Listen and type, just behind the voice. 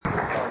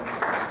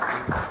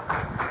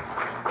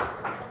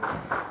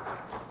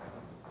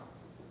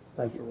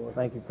Thank you, Lord.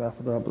 Thank you,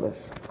 Pastor. God bless.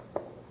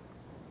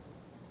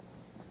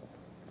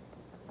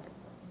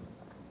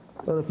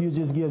 Well, if you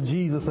just give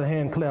Jesus a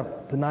hand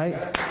clap tonight,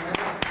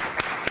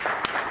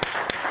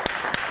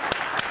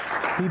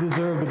 he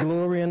deserves the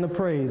glory and the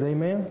praise.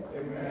 Amen?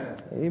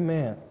 Amen.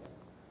 Amen.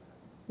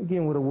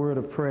 Begin with a word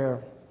of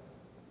prayer.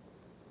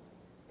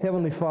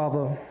 Heavenly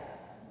Father,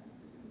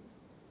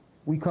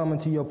 we come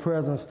into your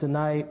presence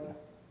tonight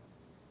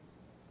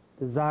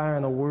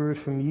desiring a word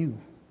from you.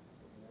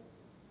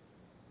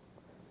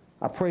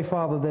 I pray,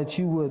 Father, that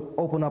you would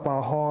open up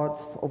our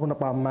hearts, open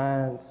up our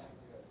minds.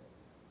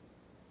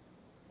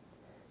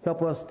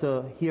 Help us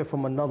to hear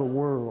from another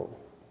world.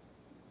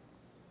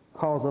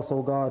 Cause us,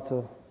 oh God,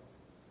 to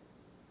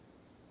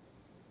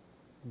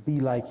be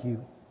like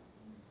you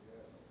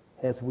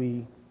as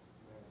we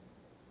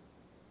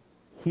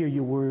hear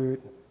your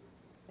word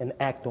and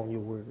act on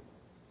your word.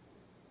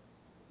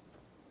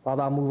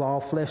 Father, I move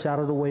all flesh out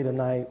of the way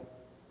tonight.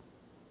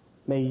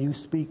 May you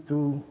speak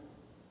through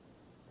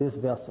this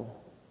vessel.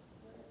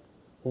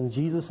 In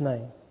Jesus'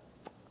 name,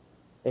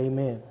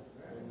 amen.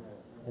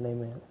 And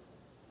amen.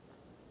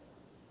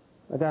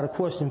 I got a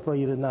question for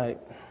you tonight.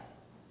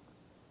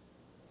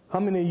 How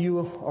many of you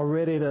are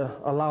ready to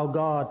allow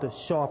God to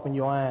sharpen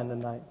your iron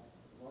tonight?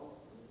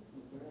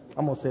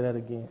 I'm going to say that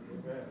again.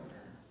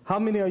 How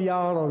many of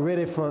y'all are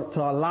ready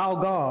to allow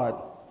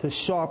God to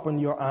sharpen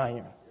your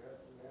iron?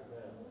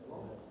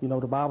 You know,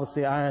 the Bible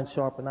says iron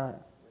sharpen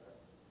iron.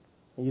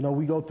 And you know,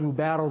 we go through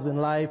battles in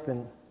life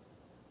and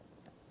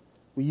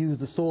we use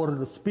the sword of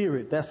the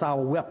Spirit. That's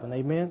our weapon,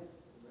 amen?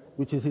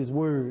 Which is his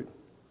word.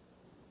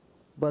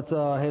 But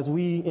as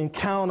we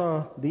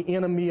encounter the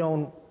enemy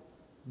on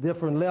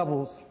different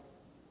levels,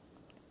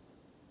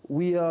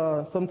 we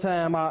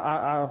sometimes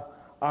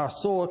our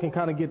sword can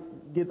kind of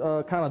get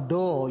kind of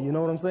dull, you know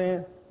what I'm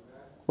saying?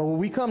 But when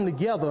we come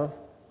together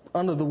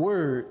under the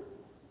word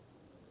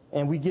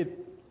and we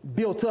get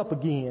built up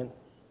again,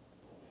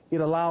 it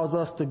allows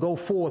us to go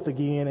forth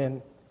again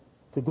and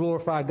to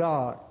glorify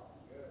God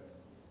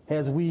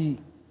as we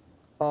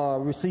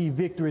receive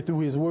victory through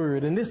his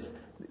word. And it's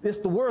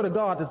the word of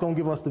God that's going to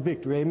give us the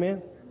victory.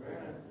 Amen?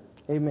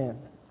 Amen.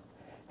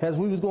 As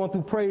we was going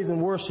through praise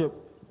and worship,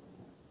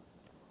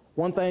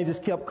 one thing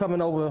just kept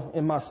coming over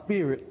in my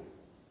spirit.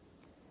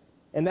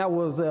 And that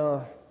was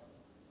to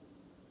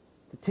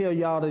tell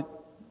y'all that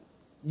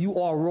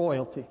you are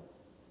royalty.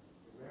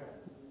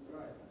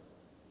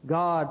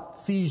 God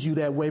sees you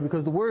that way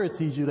because the word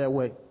sees you that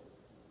way.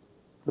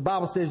 The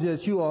Bible says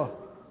that you are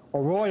a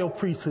royal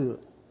priesthood,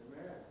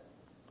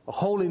 a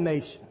holy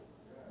nation,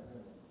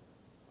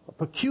 a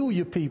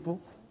peculiar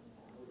people,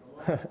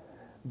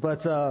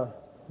 but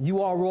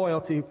you are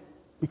royalty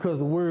because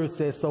the word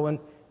says so. And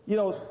you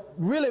know,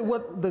 really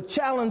what the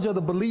challenge of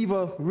the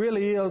believer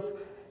really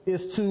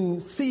is to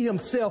see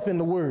himself in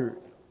the word.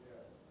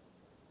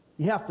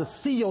 You have to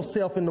see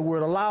yourself in the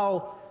word.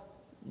 Allow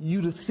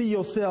you to see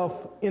yourself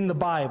in the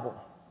Bible.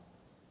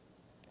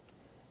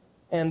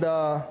 And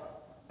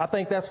I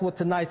think that's what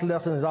tonight's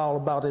lesson is all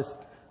about, is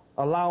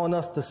allowing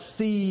us to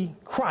see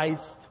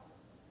Christ.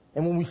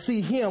 And when we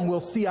see him,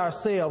 we'll see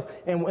ourselves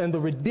and the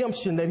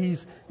redemption that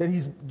he's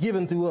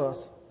given to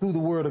us through the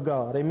word of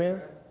God.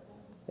 Amen?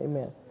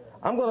 Amen.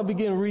 I'm going to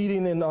begin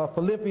reading in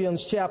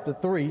Philippians chapter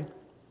 3.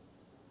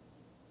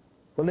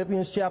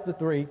 Philippians chapter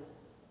 3,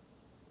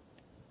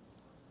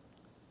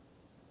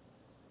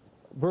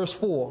 verse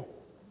 4.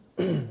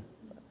 And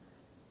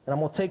I'm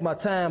going to take my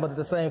time, but at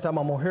the same time,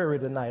 I'm going to hurry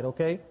tonight,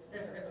 okay?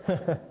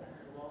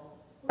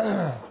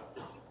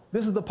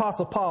 This is the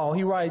Apostle Paul.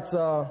 He writes,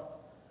 though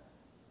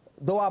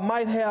I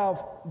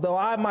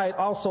might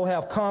also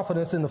have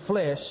confidence in the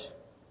flesh,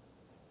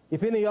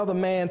 if any other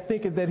man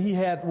thinketh that he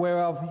hath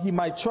whereof he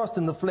might trust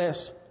in the flesh,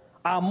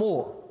 I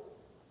more.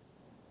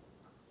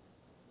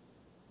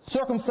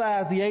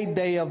 Circumcised the 8th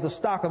day of the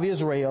stock of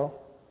Israel,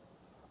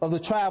 of the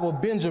tribe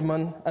of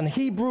Benjamin, an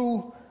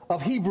Hebrew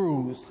of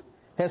Hebrews,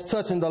 has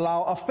touching the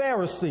law, a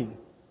Pharisee.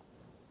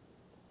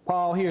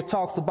 Paul here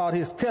talks about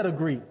his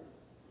pedigree,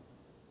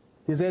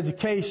 his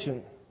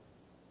education,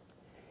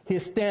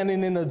 his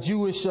standing in the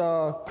Jewish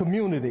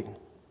community.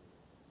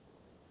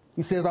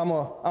 He says, I'm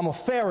a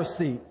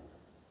Pharisee,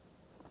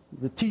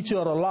 the teacher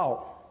of the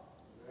law.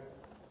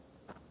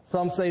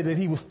 Some say that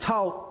he was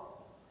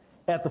taught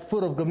at the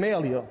foot of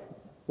Gamaliel,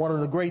 one of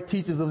the great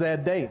teachers of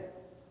that day.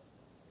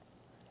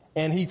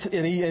 And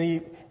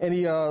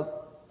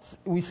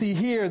we see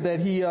here that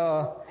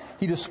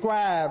he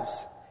describes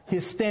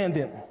his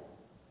standing.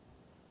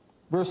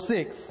 Verse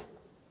 6,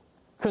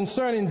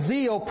 concerning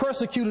zeal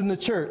persecuting the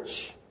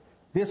church.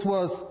 This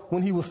was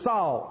when he was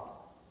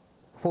Saul,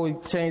 before he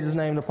changed his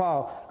name to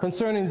Paul.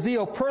 Concerning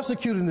zeal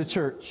persecuting the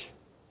church,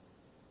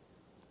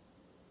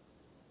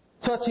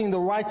 touching the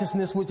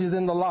righteousness which is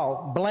in the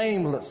law,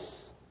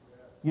 blameless.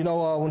 You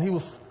know, when he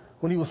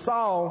was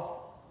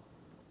Saul,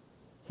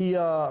 he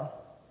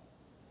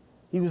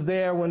was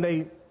there when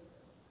they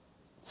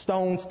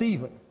stoned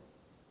Stephen.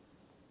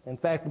 In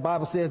fact, the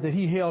Bible says that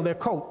he held their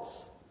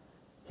coats.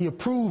 He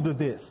approved of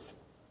this.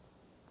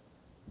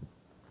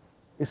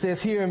 It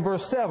says here in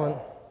verse 7,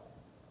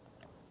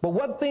 But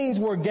what things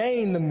were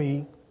gained to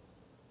me,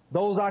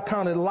 those I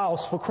counted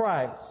loss for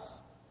Christ.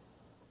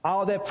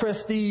 All that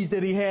prestige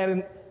that he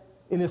had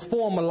in his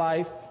former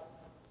life,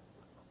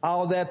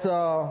 all that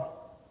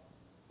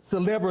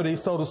celebrity,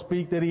 so to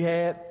speak, that he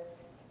had,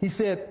 he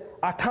said,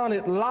 I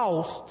counted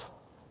lost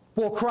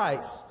for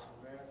Christ.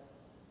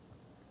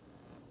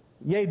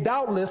 Yea,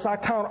 doubtless I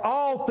count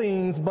all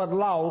things but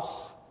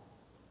loss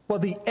for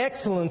the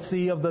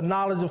excellency of the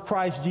knowledge of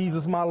Christ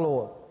Jesus my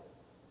Lord,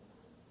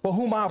 for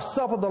whom I have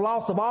suffered the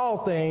loss of all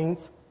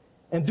things,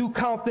 and do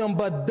count them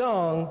but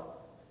dung,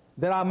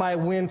 that I might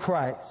win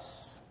Christ.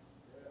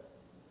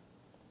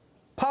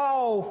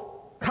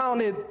 Paul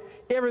counted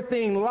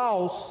everything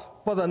lost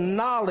for the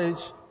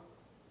knowledge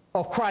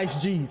of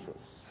Christ Jesus.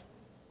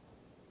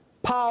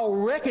 Paul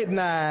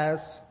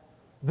recognized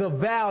the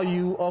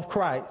value of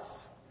Christ.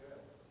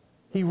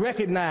 He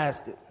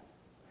recognized it.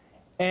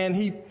 And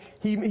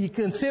he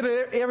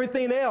considered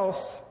everything else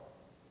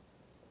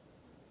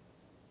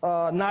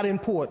not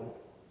important.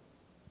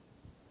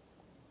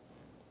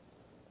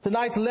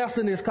 Tonight's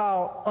lesson is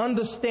called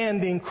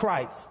Understanding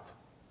Christ.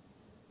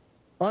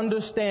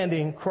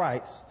 Understanding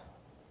Christ.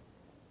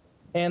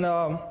 And,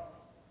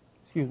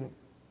 excuse me.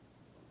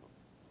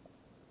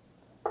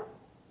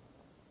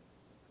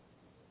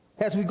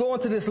 As we go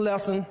into this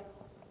lesson,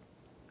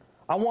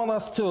 I want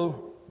us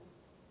to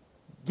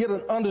get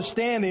an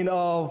understanding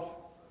of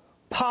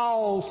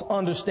Paul's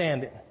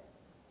understanding.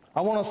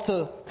 I want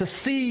us to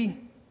see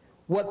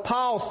what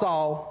Paul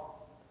saw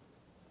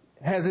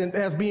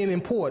as being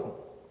important.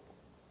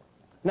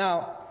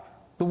 Now,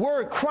 the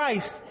word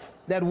Christ,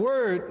 that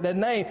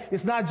name,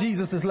 it's not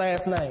Jesus'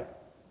 last name.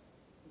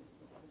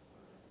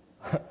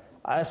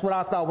 That's what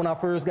I thought when I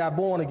first got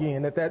born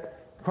again,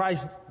 that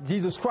Christ,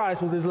 Jesus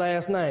Christ was his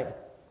last name.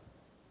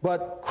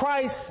 But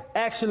Christ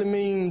actually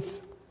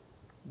means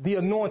the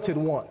anointed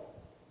one,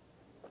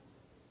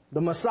 the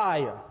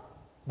Messiah,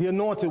 the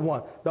anointed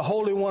one, the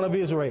Holy One of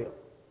Israel.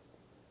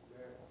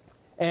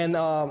 And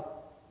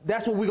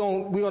that's what we're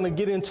going to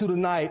get into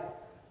tonight,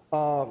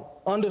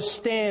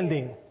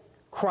 understanding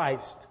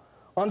Christ,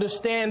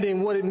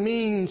 understanding what it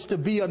means to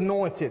be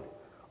anointed,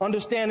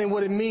 understanding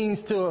what it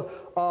means to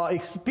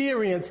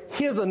experience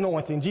his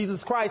anointing,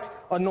 Jesus Christ's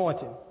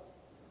anointing.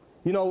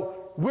 You know,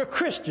 we're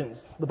Christians.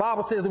 The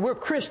Bible says that we're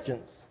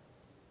Christians.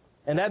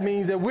 And that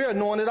means that we're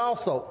anointed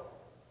also.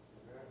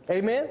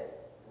 Amen?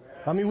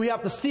 I mean, we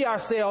have to see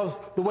ourselves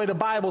the way the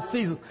Bible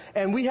sees us.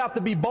 And we have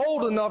to be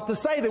bold enough to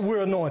say that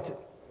we're anointed.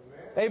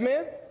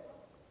 Amen?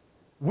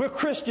 We're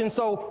Christians,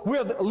 so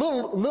we're the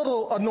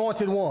little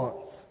anointed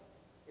ones.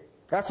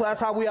 That's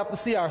how we have to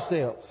see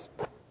ourselves.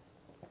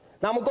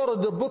 Now I'm going to go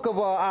to the book of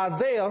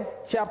Isaiah,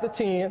 chapter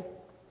 10.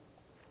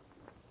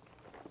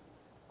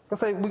 Let's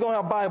say we're going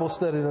to have Bible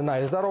study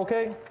tonight. Is that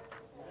okay?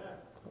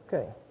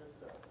 Okay.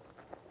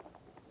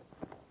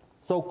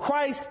 So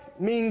Christ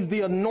means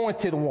the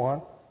anointed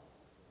one.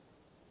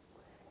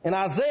 And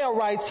Isaiah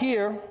writes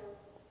here,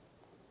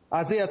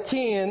 Isaiah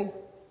 10,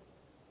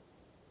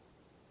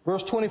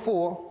 verse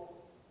 24.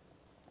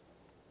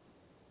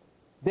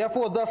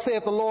 Therefore thus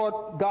saith the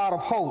Lord God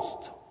of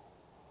hosts,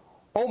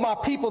 O my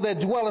people that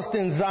dwellest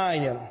in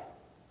Zion.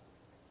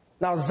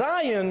 Now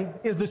Zion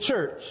is the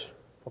church.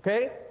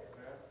 Okay?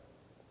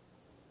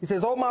 He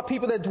says, O my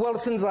people that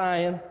dwellest in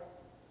Zion,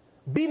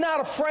 be not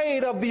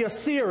afraid of the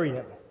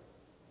Assyrian.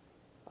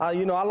 I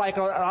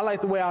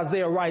like the way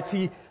Isaiah writes.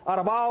 Out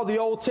of all the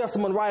Old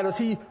Testament writers,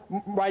 he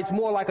writes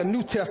more like a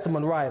New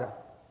Testament writer.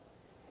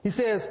 He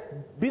says,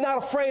 be not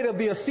afraid of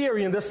the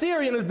Assyrian. The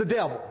Assyrian is the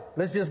devil.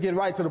 Let's just get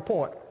right to the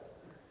point.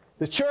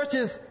 The church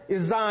is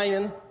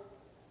Zion.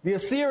 The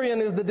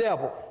Assyrian is the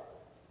devil.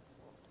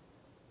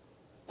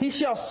 He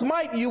shall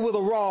smite you with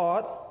a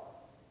rod,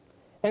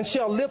 and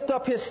shall lift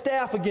up his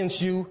staff against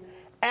you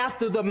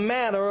after the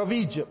manner of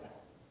Egypt.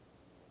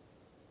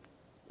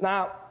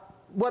 Now,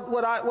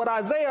 what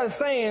Isaiah is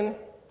saying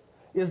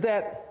is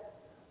that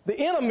the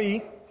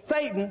enemy,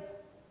 Satan,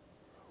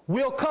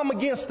 will come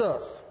against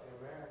us.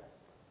 Amen.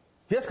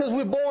 Just because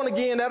we're born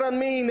again, that doesn't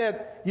mean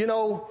that,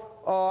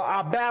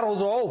 our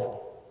battles are over.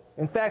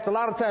 In fact, a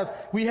lot of times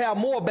we have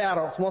more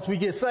battles once we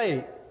get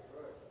saved.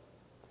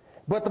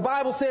 But the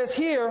Bible says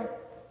here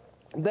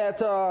that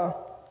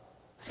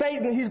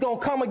Satan, he's going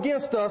to come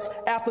against us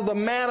after the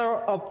manner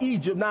of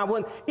Egypt. Now,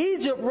 when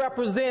Egypt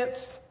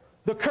represents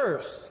the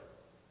curse,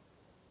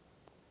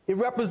 it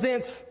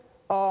represents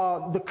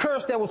the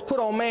curse that was put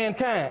on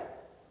mankind.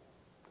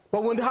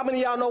 But how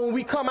many of y'all know when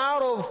we come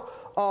out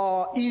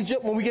of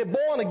Egypt, when we get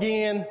born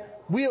again,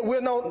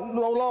 we're no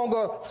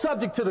longer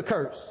subject to the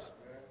curse.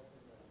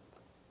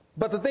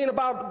 But the thing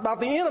about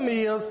the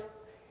enemy is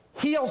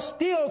he'll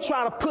still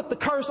try to put the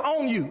curse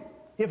on you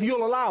if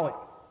you'll allow it.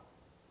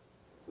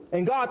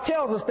 And God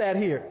tells us that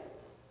here.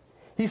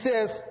 He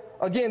says,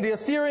 again, the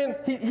Assyrian,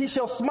 he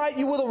shall smite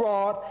you with a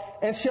rod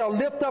and shall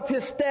lift up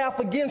his staff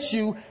against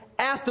you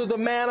after the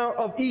manner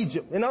of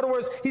Egypt. In other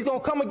words, he's going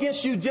to come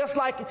against you just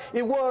like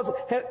it was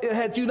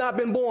had you not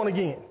been born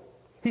again.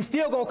 He's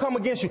still going to come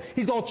against you.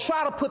 He's going to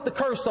try to put the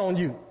curse on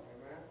you.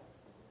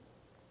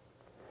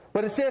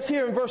 But it says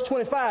here in verse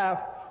 25,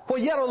 for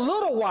yet a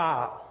little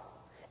while,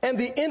 and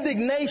the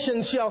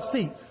indignation shall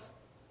cease.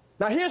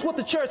 Now here's what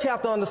the church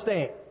have to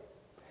understand.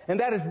 And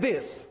that is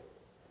this.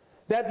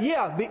 That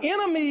the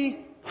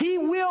enemy, he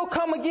will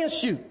come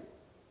against you.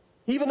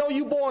 Even though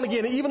you're born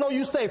again, even though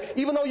you're saved,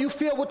 even though you're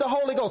filled with the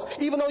Holy Ghost,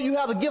 even though you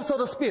have the gifts of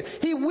the Spirit,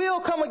 he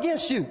will come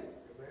against you.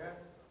 Amen.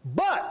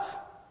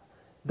 But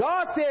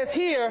God says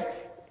here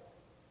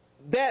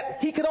that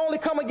he can only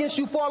come against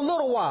you for a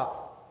little while.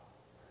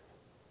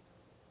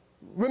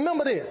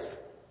 Remember this.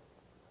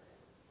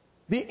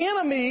 The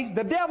enemy,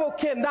 the devil,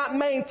 cannot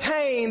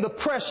maintain the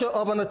pressure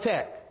of an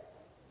attack.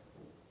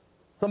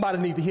 Somebody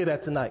need to hear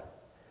that tonight.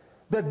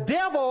 The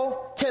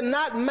devil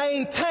cannot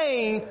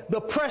maintain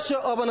the pressure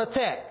of an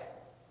attack.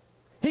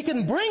 He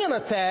can bring an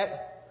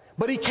attack,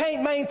 but he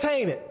can't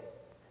maintain it.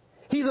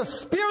 He's a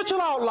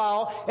spiritual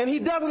outlaw, and he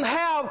doesn't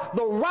have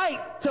the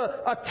right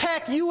to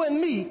attack you and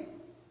me,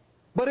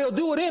 but he'll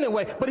do it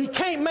anyway. But he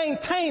can't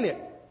maintain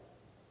it.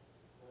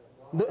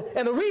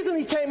 And the reason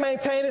he can't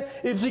maintain it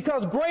is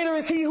because greater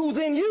is he who's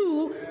in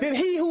you than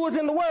he who is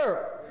in the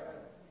world.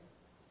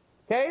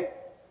 Okay?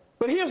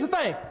 But here's the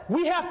thing.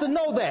 We have to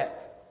know that.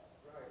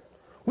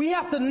 We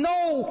have to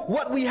know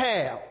what we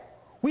have.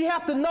 We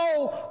have to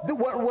know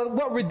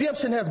what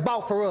redemption has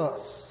bought for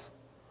us.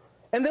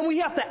 And then we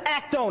have to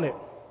act on it.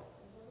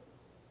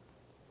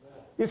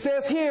 It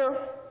says here,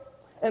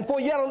 and for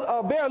yet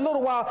a very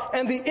little while,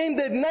 and the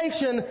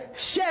indignation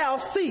shall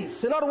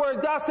cease. In other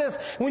words, God says,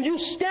 when you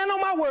stand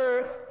on my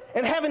word,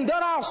 and having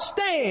done our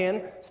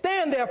stand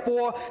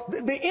therefore,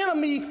 the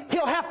enemy,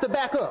 he'll have to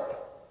back up.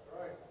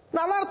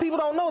 Now, a lot of people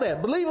don't know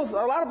that.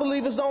 A lot of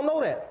believers don't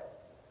know that.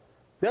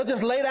 They'll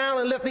just lay down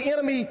and let the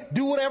enemy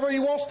do whatever he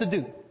wants to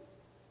do.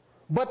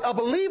 But a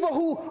believer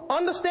who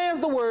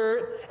understands the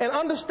word and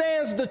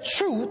understands the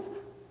truth,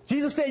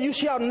 Jesus said, you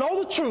shall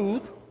know the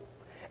truth,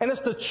 and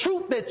it's the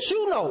truth that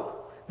you know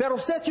that'll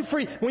set you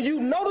free. When you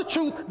know the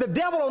truth, the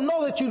devil will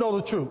know that you know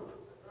the truth.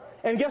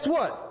 And guess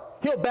what?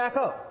 He'll back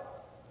up.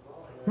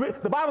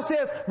 The Bible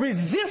says,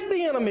 resist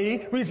the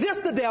enemy,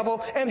 resist the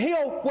devil, and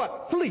he'll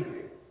what? Flee.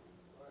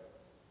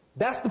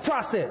 That's the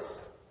process.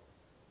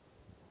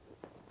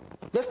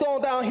 Let's go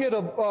on down here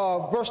to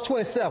verse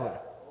 27.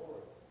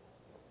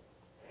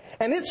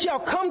 And it shall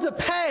come to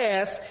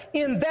pass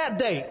in that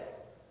day.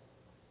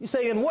 You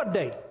say, in what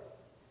day?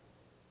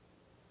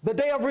 The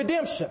day of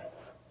redemption.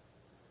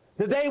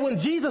 The day when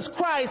Jesus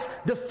Christ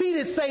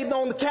defeated Satan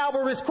on the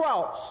Calvary's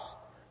cross.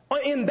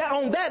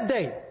 On that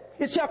day.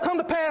 It shall come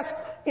to pass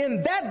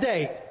in that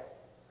day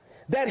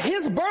that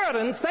his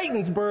burden,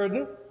 Satan's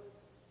burden,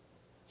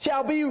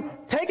 shall be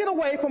taken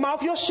away from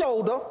off your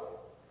shoulder,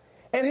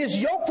 and his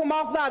yoke from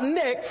off thy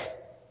neck,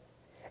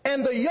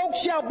 and the yoke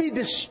shall be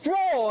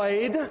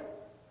destroyed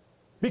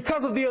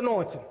because of the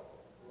anointing.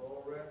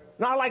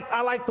 Now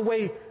I like the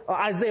way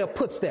Isaiah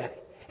puts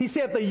that. He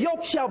said the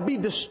yoke shall be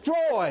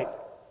destroyed.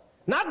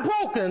 Not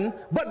broken,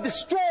 but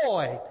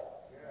destroyed.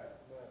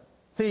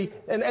 See,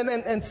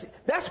 and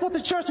that's what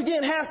the church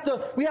again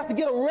we have to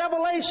get a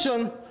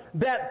revelation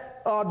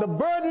that the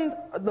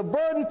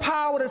burden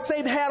power that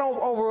Satan had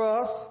over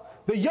us,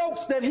 the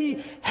yokes that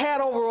he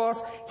had over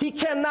us, he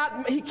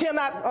cannot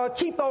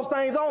keep those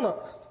things on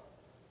us.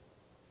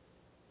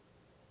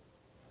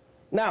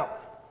 Now,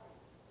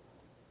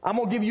 I'm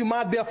going to give you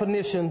my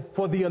definition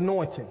for the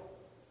anointing.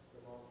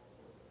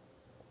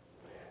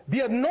 The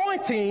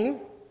anointing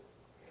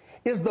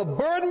is the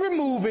burden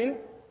removing,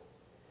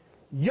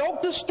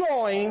 yoke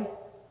destroying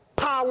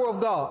power of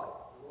God.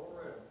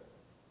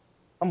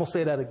 I'm going to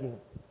say that again.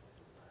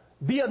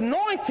 The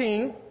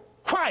anointing,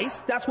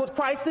 Christ, that's what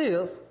Christ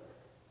is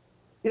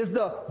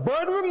the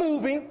burden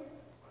removing,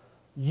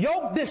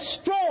 yoke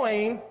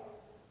destroying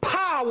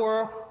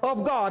power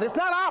of God. It's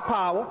not our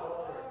power,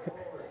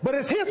 but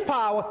it's his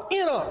power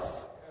in us.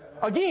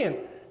 Again,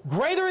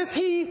 greater is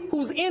he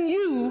who's in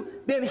you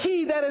than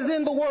he that is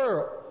in the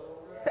world.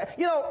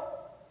 You know,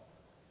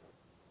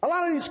 a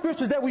lot of these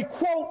scriptures that we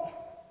quote,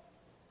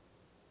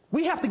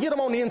 we have to get them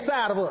on the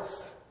inside of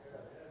us.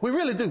 We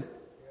really do.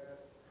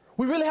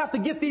 We really have to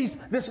get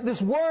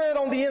this word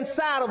on the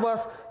inside of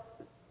us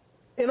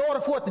in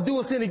order for it to do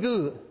us any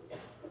good.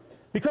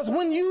 Because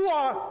when you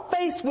are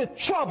faced with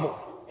trouble,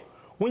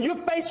 when you're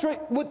faced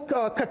with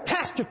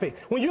catastrophe,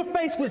 when you're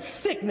faced with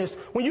sickness,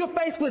 when you're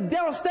faced with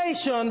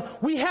devastation,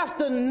 we have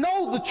to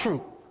know the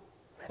truth.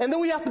 And then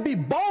we have to be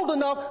bold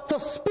enough to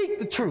speak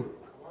the truth.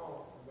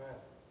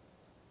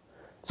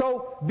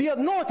 So the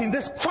anointing,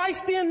 this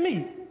Christ in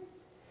me,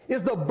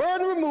 is the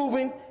burden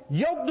removing,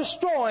 yoke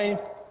destroying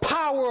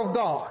power of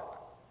God.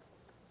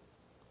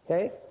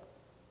 Okay?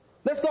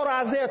 Let's go to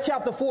Isaiah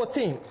chapter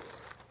 14.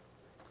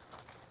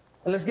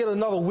 And let's get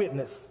another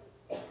witness.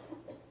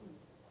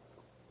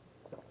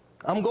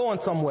 I'm going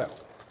somewhere.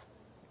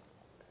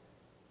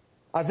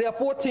 Isaiah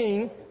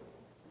 14,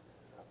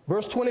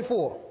 verse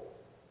 24.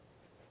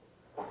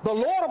 The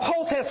Lord of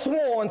hosts has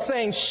sworn,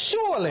 saying,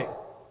 surely,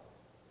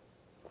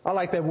 I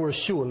like that word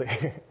surely.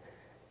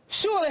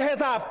 Surely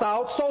as I have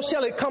thought, so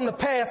shall it come to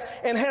pass,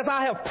 and as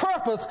I have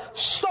purposed,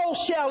 so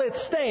shall it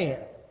stand.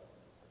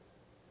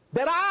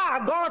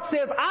 that God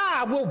says,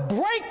 I will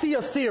break the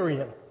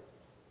Assyrian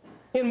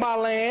in my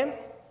land,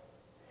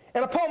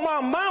 and upon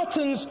my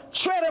mountains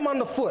tread him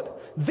underfoot.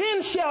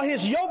 Then shall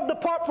his yoke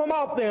depart from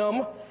off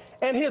them,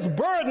 and his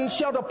burden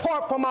shall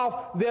depart from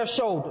off their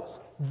shoulders.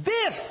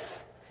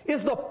 This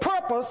is the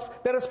purpose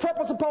that is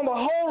purposed upon the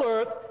whole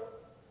earth,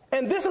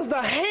 and this is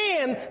the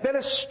hand that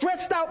is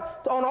stretched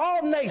out on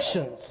all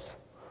nations.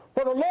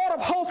 For the Lord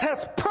of hosts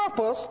has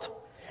purposed,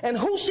 and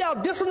who shall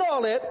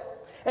disannul it?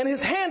 And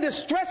his hand is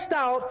stretched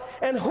out,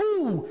 and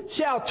who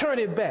shall turn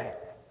it back?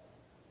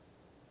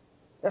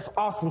 That's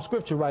awesome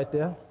scripture right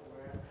there.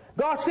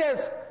 God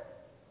says,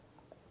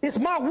 it's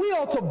my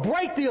will to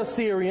break the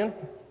Assyrian.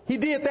 He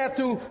did that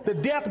through the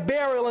death,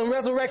 burial, and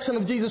resurrection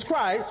of Jesus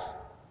Christ.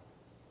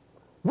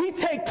 We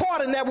take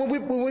part in that when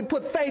we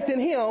put faith in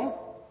him.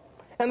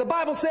 And the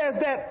Bible says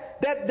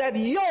that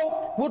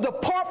yoke will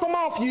depart from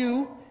off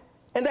you,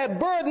 and that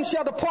burden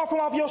shall depart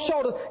from off your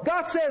shoulders.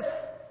 God says,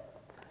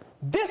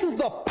 this is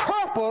the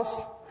purpose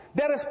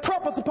that is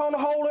purpose upon the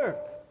whole earth.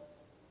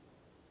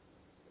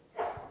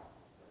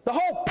 The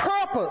whole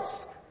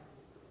purpose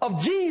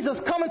of Jesus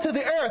coming to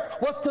the earth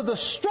was to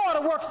destroy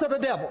the works of the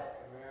devil.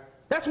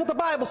 That's what the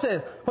Bible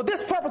says. For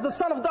this purpose, the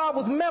Son of God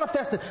was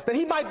manifested, that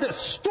he might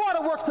destroy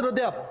the works of the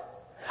devil.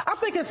 I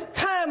think it's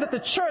time that the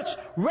church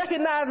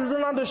recognizes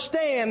and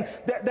understands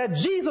that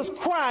Jesus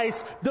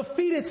Christ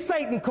defeated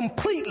Satan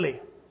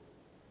completely.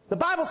 The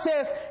Bible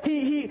says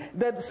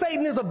that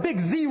Satan is a big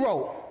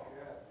zero.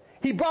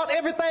 He brought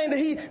everything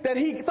that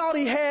he thought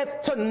he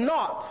had to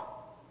naught.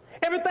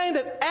 Everything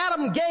that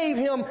Adam gave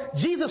him,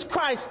 Jesus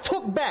Christ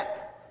took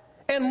back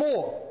and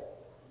more.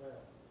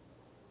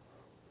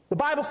 The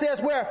Bible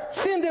says where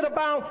sin did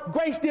abound,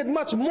 grace did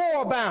much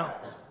more abound.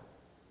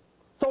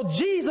 So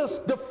Jesus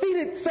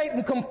defeated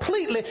Satan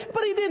completely,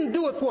 but he didn't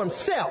do it for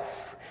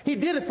himself. He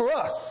did it for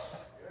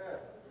us.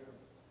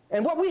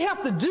 And what we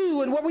have to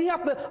do and what we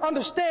have to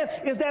understand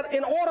is that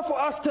in order for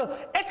us to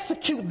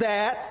execute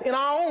that in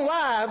our own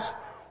lives,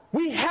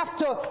 we have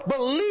to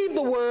believe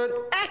the word,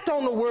 act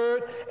on the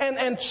word,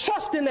 and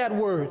trust in that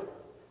word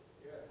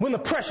when the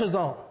pressure's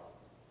on.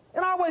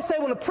 And I always say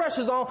when the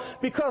pressure's on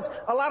because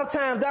a lot of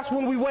times that's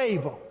when we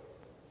waver.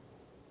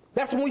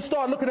 That's when we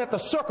start looking at the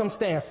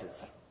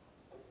circumstances.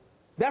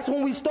 That's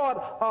when we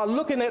start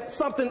looking at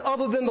something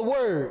other than the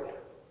word.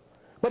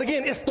 But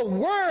again, it's the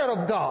word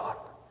of God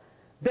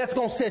that's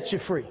going to set you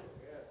free.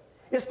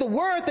 It's the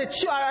word that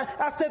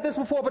I said this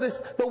before, but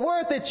it's the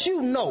word that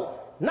you know.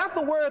 Not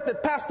the word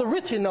that Pastor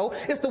Richie know.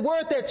 It's the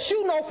word that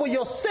you know for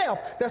yourself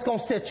that's going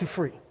to set you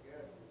free.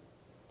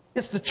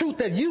 It's the truth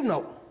that you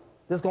know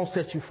that's going to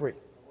set you free.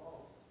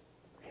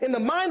 In the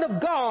mind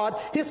of God,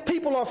 his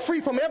people are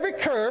free from every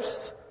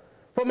curse,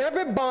 from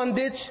every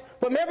bondage,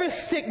 from every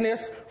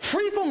sickness,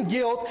 free from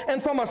guilt,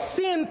 and from a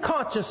sin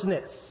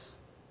consciousness.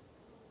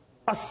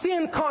 A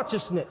sin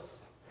consciousness.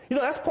 You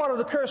know, that's part of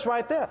the curse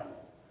right there.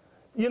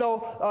 You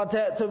know,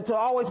 to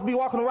always be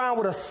walking around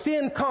with a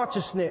sin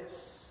consciousness.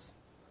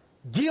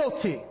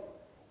 Guilty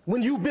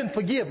when you've been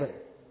forgiven.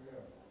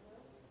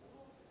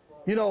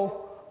 You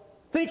know,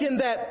 thinking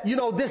that, you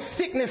know, this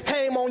sickness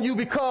came on you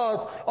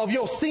because of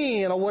your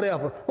sin or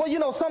whatever. Well, you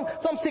know,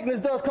 some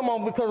sickness does come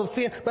on because of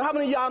sin, but how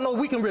many of y'all know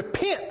we can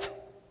repent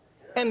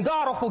and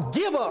God will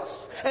forgive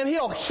us and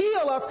he'll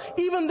heal us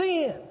even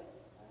then?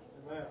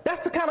 Amen. That's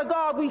the kind of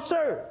God we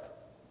serve.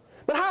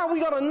 But how are we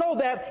going to know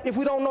that if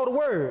we don't know the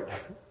word?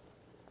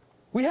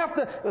 We have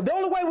to, the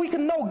only way we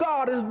can know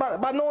God is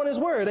by knowing his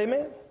word.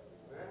 Amen.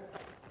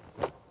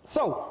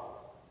 So,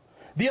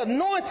 the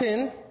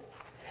anointing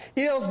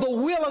is the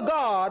will of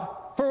God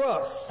for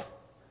us.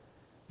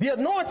 The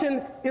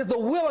anointing is the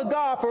will of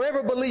God for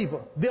every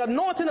believer. The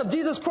anointing of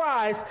Jesus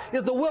Christ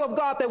is the will of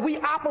God that we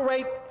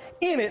operate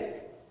in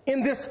it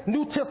in this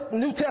New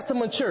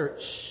Testament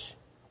church,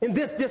 in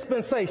this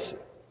dispensation.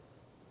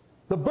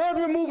 The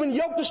burden removing,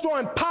 yoke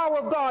destroying power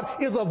of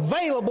God is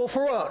available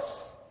for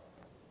us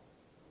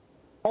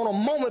on a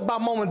moment by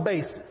moment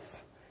basis.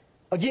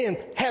 Again,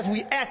 as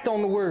we act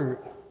on the word.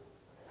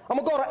 I'm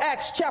going to go to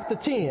Acts chapter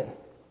 10.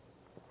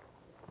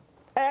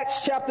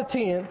 Acts chapter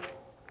 10.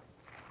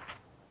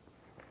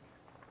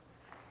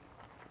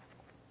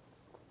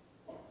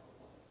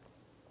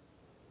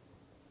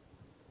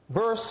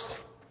 Verse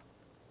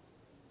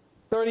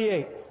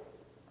 38.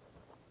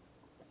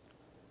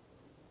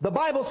 The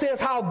Bible says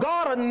how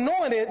God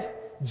anointed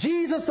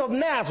Jesus of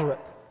Nazareth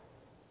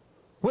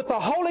with the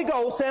Holy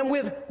Ghost and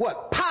with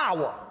what?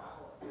 Power.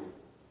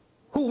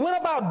 Who went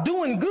about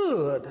doing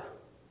good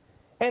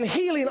and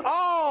healing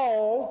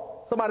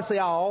all. Somebody say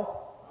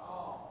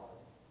all.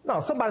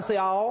 No, somebody say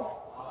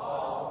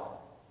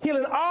all.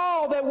 Healing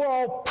all that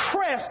were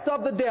oppressed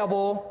of the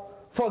devil,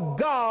 for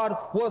God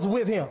was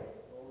with him.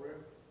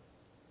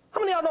 How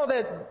many of y'all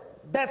know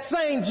that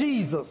same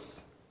Jesus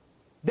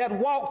that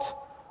walked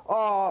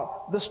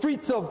the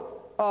streets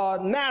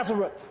of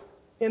Nazareth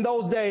in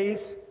those days,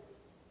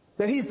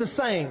 that he's the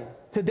same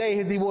today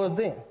as he was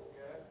then?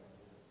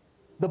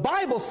 The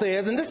Bible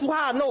says, and this is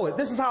how I know it.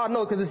 This is how I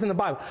know it because it's in the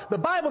Bible. The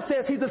Bible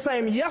says he's the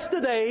same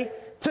yesterday,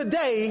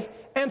 today,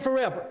 and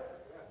forever.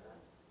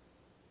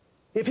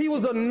 If he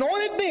was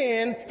anointed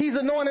then, he's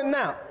anointed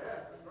now.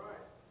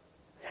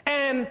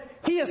 And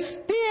he is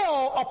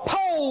still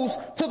opposed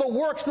to the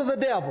works of the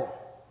devil.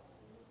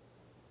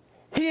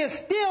 He is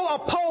still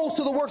opposed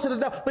to the works of the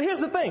devil. But here's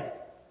the thing.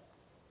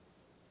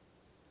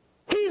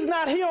 He's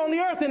not here on the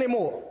earth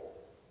anymore.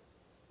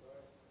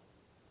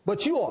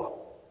 But you are.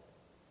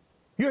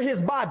 You're his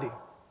body.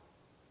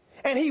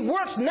 And he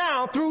works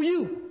now through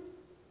you.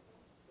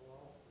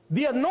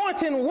 The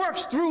anointing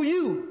works through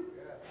you.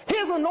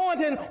 His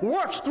anointing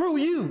works through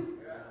you.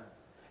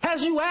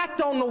 As you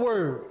act on the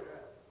word.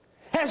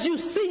 As you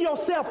see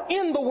yourself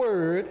in the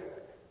word.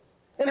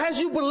 And as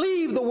you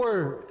believe the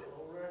word.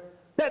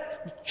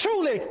 That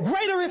truly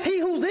greater is he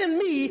who's in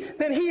me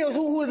than he is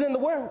who is in the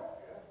world.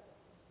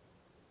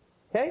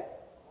 Okay?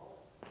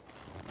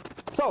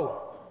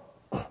 So,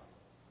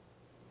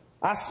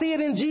 I see it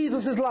in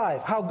Jesus'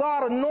 life, how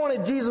God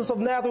anointed Jesus of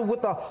Nazareth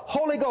with the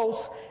Holy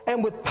Ghost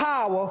and with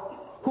power,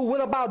 who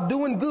went about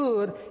doing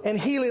good and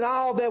healing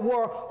all that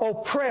were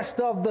oppressed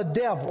of the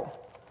devil.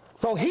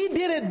 So he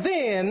did it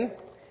then,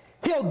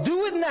 he'll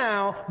do it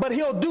now, but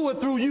he'll do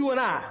it through you and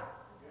I.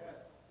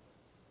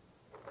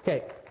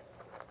 Okay.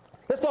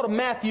 Let's go to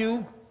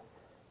Matthew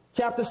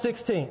chapter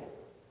 16.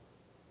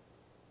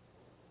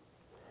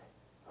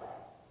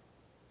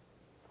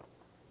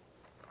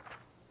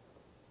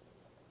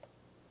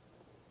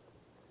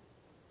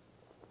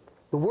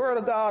 The Word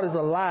of God is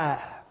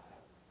alive,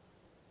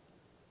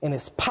 and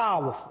it's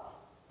powerful,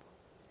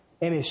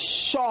 and it's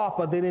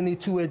sharper than any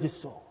two-edged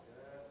sword.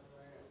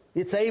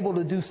 It's able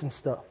to do some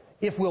stuff,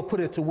 if we'll put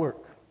it to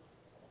work.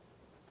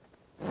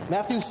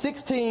 Matthew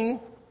 16,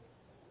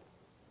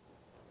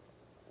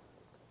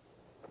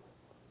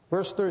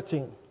 verse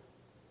 13.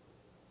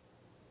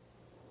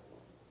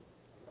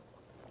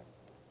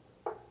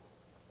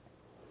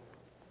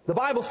 The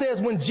Bible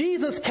says, when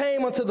Jesus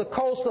came unto the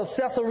coast of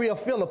Caesarea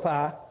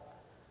Philippi,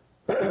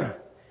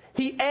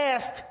 he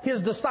asked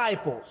his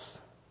disciples.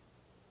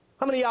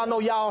 How many of y'all know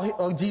y'all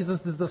are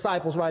Jesus'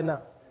 disciples right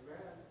now?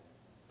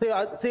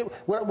 See,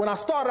 when I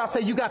started, I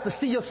said you got to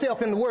see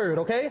yourself in the Word,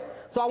 okay?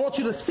 So I want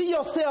you to see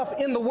yourself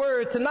in the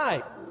Word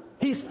tonight.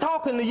 He's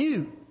talking to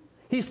you.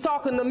 He's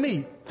talking to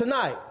me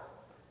tonight.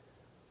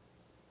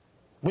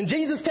 When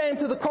Jesus came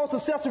to the coast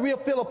of Caesarea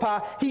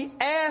Philippi, he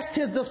asked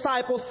his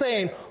disciples,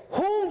 saying,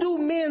 whom do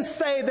men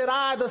say that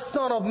I, the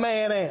Son of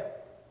Man, am?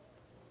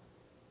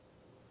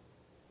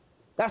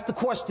 That's the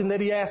question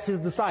that he asked his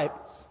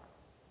disciples.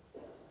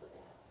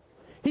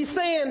 He's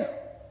saying,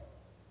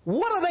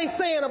 what are they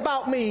saying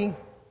about me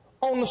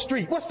on the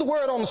street? What's the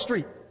word on the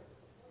street?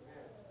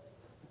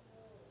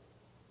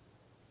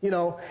 You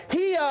know,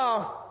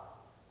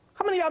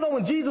 how many of y'all know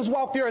when Jesus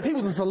walked the earth, he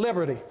was a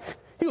celebrity.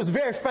 He was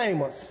very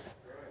famous.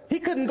 He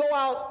couldn't go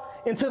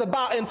out into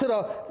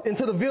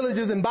the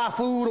villages and buy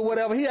food or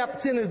whatever. He had to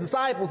send his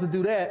disciples to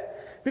do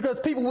that because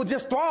people would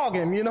just throng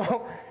him, you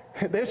know.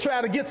 They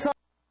try to get something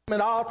at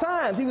all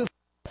times. He was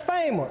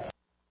famous.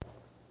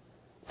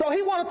 So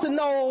he wanted to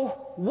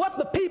know what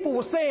the people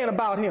were saying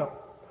about him.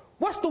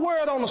 What's the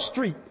word on the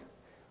street?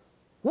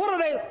 What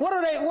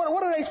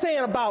are they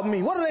saying about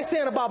me? What are they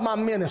saying about my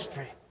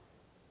ministry?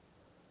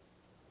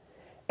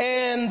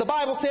 And the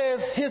Bible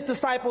says, his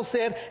disciples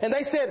said, and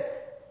they said,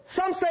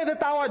 some say that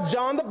thou art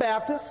John the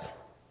Baptist,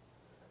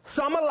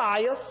 some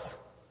Elias,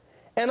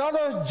 and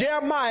others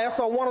Jeremiah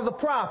or one of the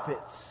prophets.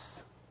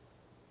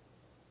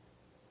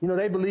 You know,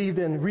 they believed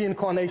in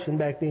reincarnation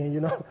back then, you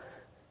know.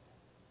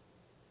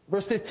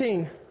 Verse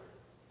 15.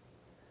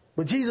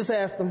 But Jesus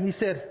asked them, he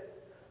said,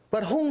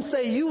 but whom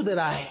say you that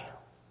I am?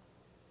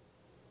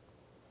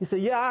 He said,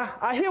 yeah,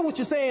 I hear what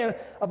you're saying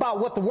about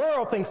what the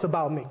world thinks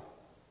about me.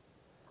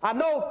 I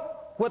know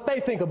what they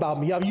think about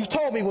me. You've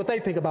told me what they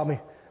think about me.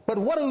 But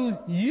what do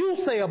you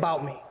say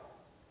about me?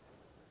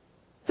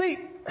 See,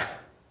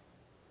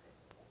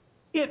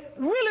 it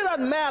really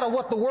doesn't matter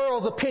what the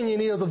world's opinion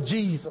is of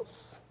Jesus.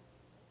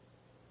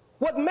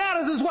 What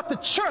matters is what the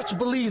church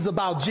believes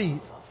about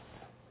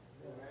Jesus.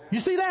 You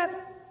see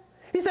that?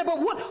 He said, but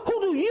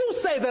who do you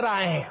say that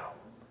I am?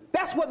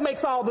 That's what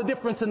makes all the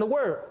difference in the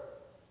world.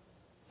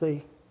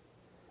 See?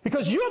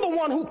 Because you're the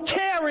one who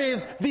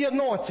carries the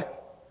anointing.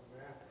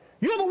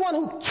 You're the one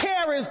who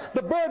carries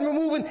the burden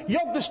removing,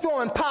 yoke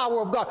destroying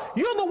power of God.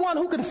 You're the one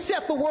who can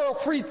set the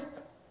world free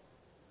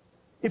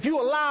if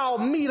you allow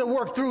me to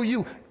work through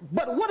you.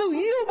 But what do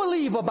you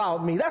believe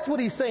about me? That's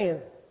what he's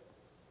saying.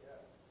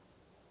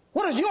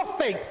 What does your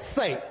faith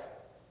say?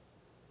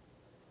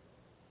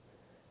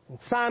 And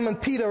Simon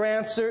Peter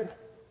answered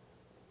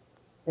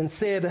and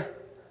said,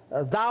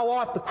 thou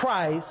art the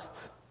Christ,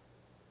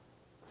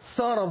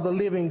 Son of the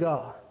living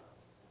God.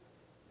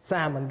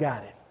 Simon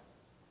got it.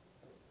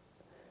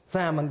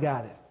 Simon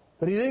got it.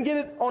 But he didn't get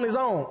it on his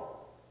own.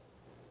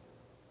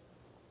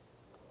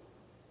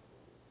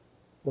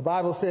 The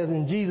Bible says,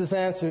 and Jesus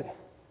answered,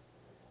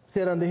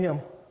 said unto him,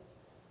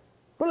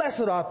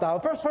 blessed art thou.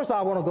 First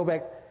I want to go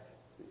back.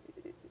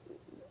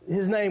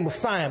 His name was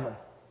Simon.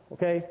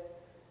 Okay?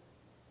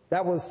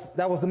 That was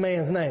the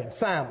man's name,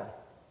 Simon.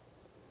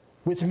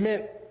 Which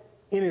meant,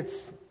 in its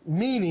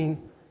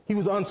meaning, he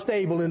was an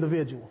unstable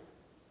individual.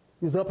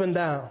 He was up and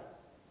down.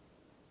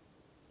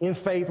 In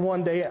faith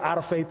one day, out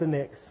of faith the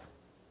next.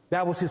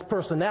 That was his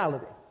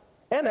personality.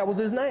 And that was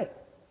his name.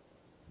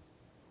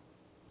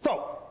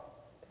 So,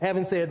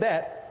 having said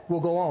that, we'll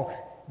go on.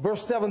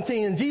 Verse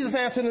 17, and Jesus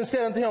answered and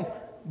said unto him,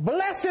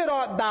 Blessed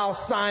art thou,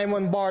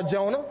 Simon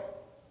Bar-Jonah.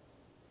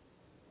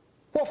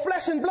 For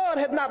flesh and blood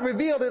hath not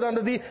revealed it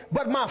unto thee,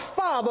 but my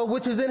Father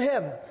which is in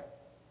heaven.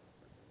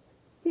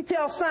 He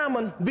tells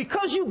Simon,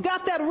 because you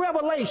got that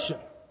revelation,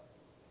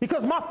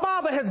 because my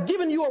Father has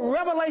given you a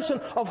revelation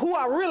of who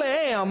I really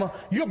am,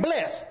 you're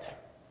blessed.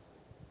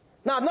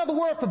 Now, another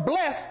word for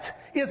blessed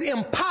is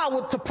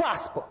empowered to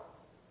prosper.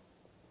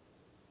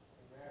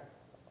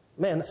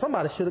 Man,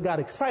 somebody should have got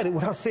excited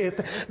when I said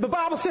that. The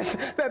Bible says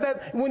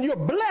that when you're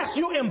blessed,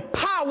 you're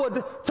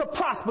empowered to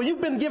prosper. You've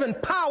been given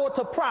power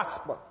to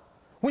prosper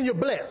when you're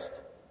blessed.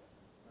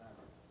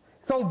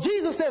 So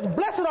Jesus says,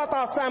 Blessed art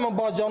thou, Simon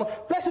Bar-Jonah.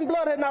 Flesh and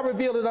blood hath not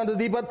revealed it unto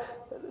thee,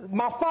 but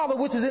my Father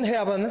which is in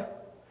heaven.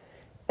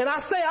 And I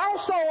say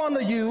also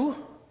unto you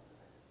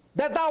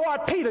that thou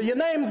art Peter. Your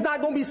name's not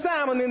going to be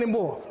Simon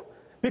anymore.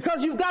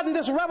 Because you've gotten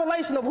this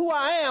revelation of who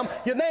I am,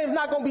 your name's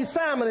not going to be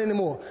Simon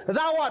anymore.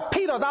 Thou art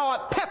Peter, thou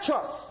art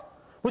Petros,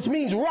 which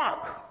means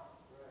rock.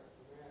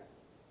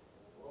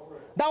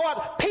 Thou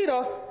art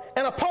Peter,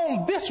 and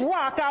upon this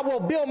rock I will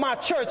build my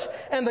church,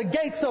 and the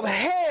gates of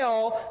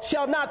hell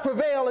shall not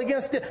prevail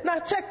against it. Now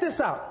check this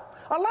out.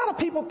 A lot of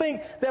people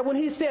think that when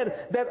he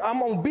said that I'm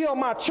going to build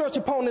my church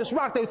upon this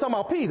rock, they were talking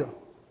about Peter.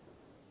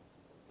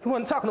 He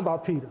wasn't talking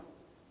about Peter.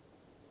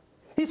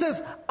 He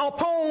says,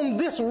 upon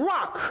this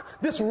rock,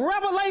 this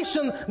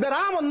revelation that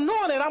I'm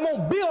anointed, I'm going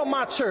to build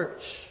my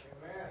church.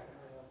 Amen.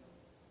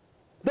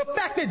 The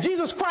fact that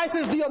Jesus Christ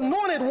is the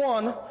anointed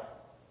one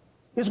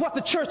is what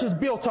the church is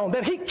built on.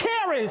 That he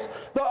carries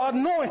the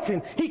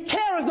anointing. He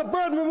carries the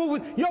burden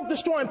removing, yoke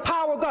destroying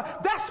power of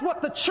God. That's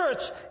what the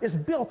church is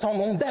built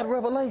on that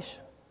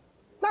revelation.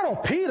 Not on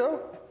Peter.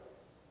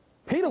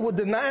 Peter would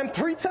deny him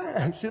 3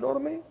 times. You know what I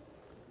mean?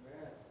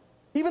 Amen.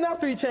 Even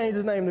after he changed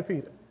his name to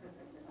Peter.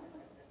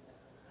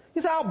 He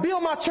said, I'll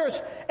build my church.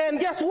 And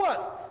guess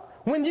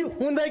what? When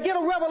they get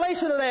a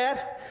revelation of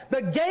that,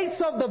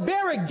 the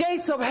very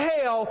gates of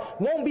hell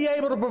won't be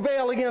able to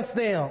prevail against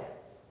them.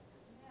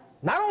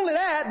 Not only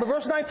that, but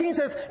verse 19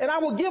 says, and I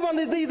will give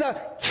unto thee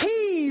the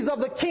keys of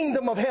the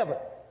kingdom of heaven.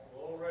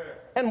 Glory.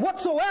 And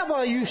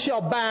whatsoever you shall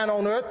bind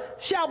on earth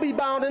shall be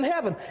bound in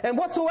heaven. And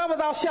whatsoever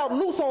thou shalt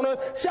loose on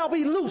earth shall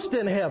be loosed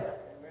in heaven.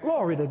 Amen.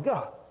 Glory to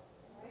God.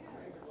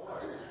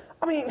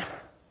 I mean,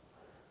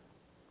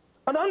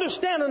 an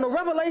understanding, the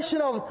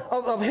revelation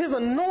of his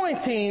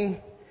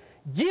anointing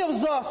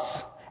gives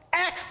us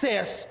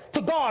access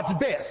to God's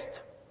best.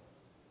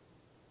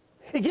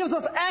 It gives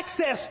us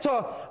access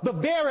to the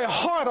very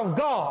heart of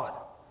God.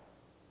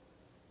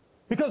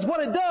 Because what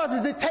it does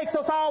is it takes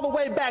us all the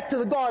way back to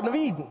the Garden of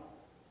Eden.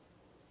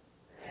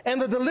 And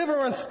the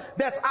deliverance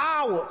that's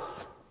ours.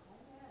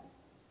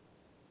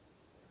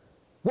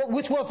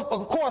 Which was,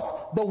 of course,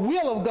 the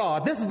will of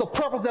God. This is the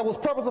purpose that was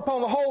purposed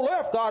upon the whole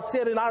earth, God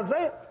said in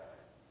Isaiah.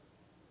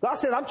 God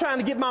said, I'm trying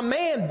to get my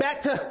man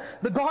back to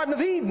the Garden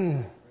of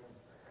Eden.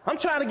 I'm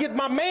trying to get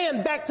my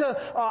man back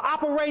to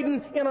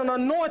operating in an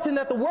anointing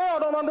that the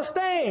world don't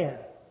understand.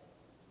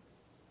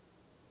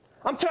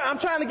 I'm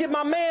trying to get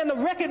my man to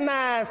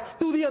recognize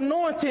through the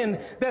anointing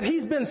that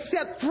he's been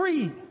set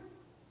free.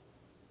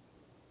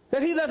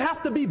 That he doesn't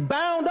have to be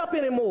bound up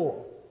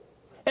anymore.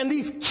 And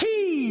these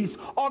keys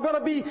are going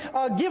to be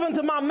given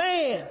to my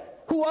man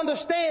who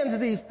understands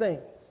these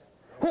things,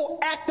 who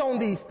act on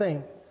these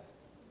things.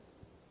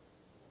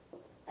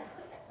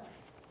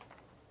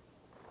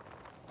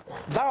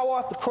 Thou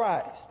art the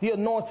Christ, the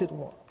anointed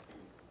one.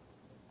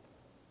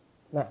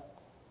 Now,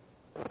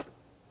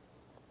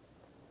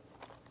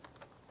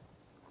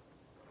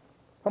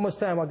 how much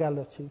time I got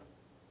left, Chief?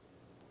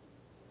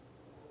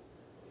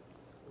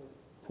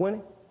 20?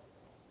 Okay.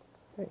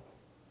 Let's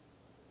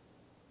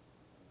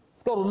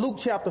go to Luke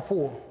chapter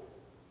 4.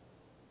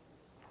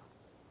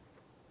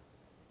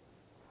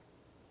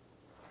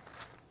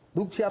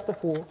 Luke chapter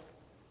 4.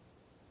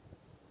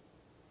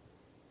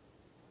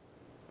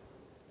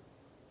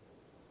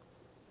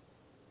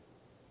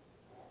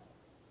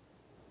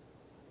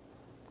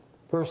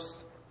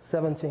 Verse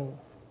 17.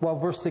 Well,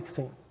 verse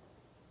 16.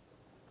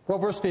 Well,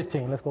 verse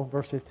 15. Let's go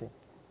verse 15.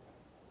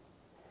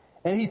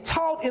 And he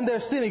taught in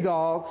their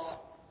synagogues,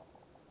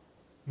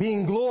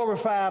 being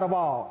glorified of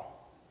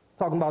all.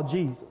 Talking about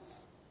Jesus.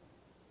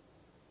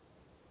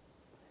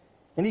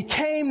 And he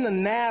came to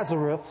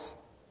Nazareth,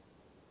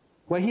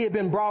 where he had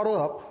been brought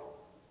up.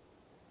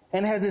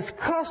 And as his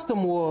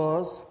custom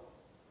was,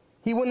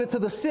 he went into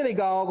the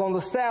synagogue on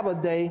the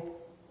Sabbath day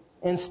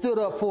and stood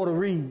up for to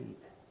read.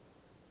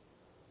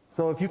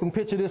 So if you can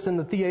picture this in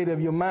the theater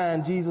of your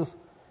mind, Jesus,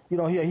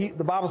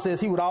 the Bible says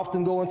he would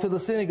often go into the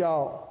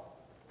synagogue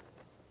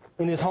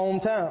in his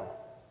hometown.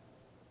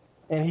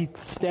 And he'd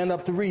stand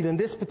up to read. And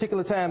this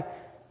particular time,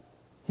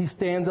 he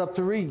stands up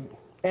to read.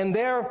 And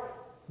there,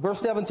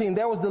 verse 17,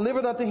 there was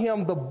delivered unto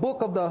him the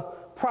book of the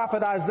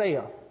prophet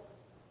Isaiah.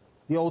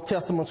 The Old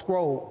Testament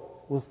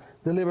scroll was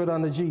delivered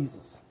unto Jesus.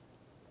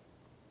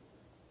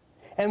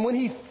 And when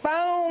he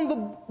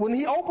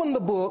opened the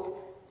book,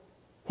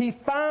 he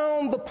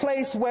found the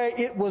place where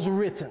it was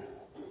written.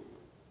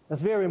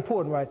 That's very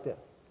important right there.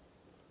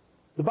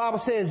 The Bible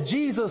says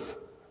Jesus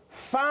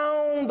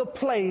found the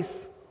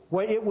place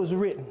where it was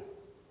written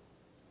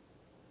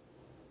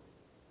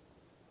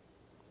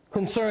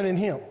concerning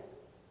him.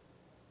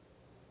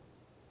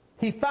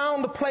 He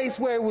found the place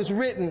where it was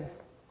written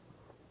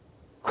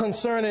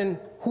concerning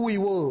who he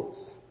was.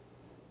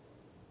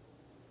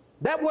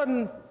 That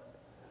wasn't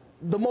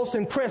the most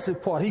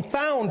impressive part. He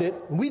found it.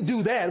 We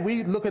do that.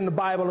 We look in the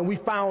Bible and we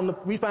find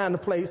the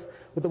place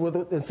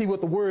and see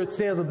what the word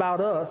says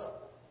about us.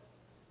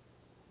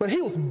 But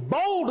he was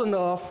bold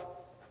enough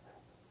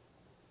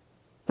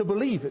to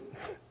believe it.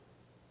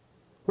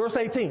 Verse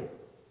 18.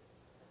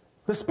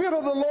 The Spirit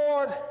of the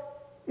Lord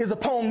is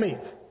upon me.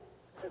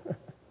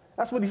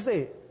 That's what he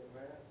said.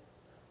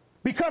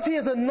 Because he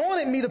has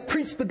anointed me to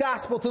preach the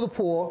gospel to the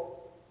poor.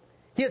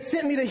 He had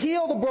sent me to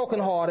heal the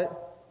brokenhearted,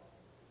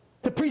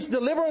 to preach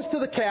deliverance to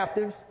the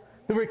captives,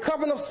 the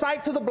recovering of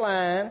sight to the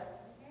blind,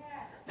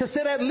 to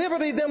set at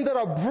liberty them that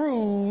are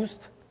bruised,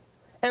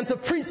 and to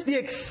preach the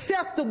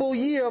acceptable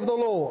year of the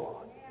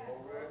Lord.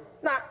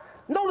 Now,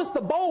 notice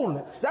the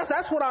boldness.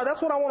 That's what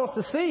I want us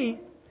to see.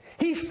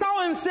 He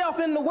saw himself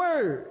in the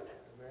Word,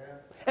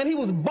 and he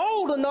was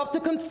bold enough to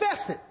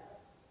confess it.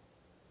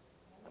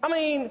 I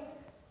mean,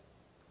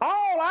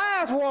 all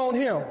eyes were on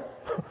him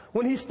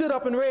when he stood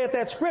up and read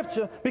that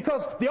scripture,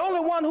 because the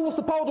only one who was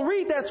supposed to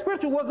read that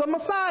scripture was the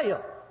Messiah.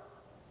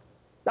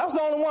 That was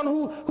the only one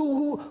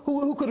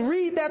who could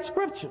read that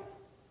scripture.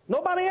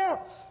 Nobody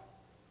else.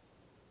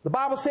 The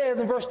Bible says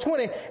in verse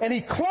 20, and he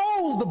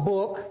closed the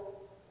book,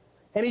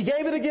 and he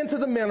gave it again to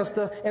the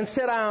minister, and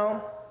sat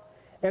down,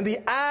 and the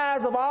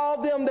eyes of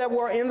all them that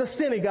were in the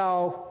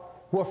synagogue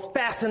were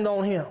fastened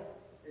on him.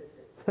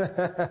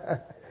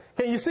 Can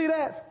you see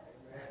that?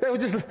 They were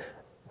just,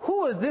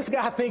 who does this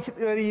guy think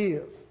that he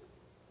is?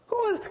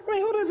 Who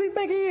does he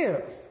think he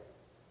is?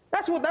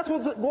 That's what's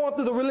going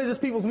through the religious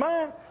people's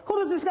mind. Who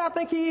does this guy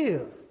think he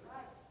is?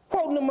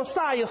 Quoting the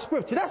Messiah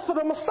scripture. That's for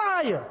the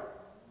Messiah.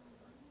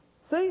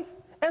 See?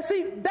 And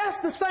see, that's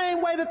the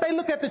same way that they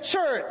look at the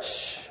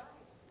church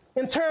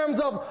in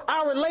terms of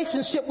our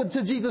relationship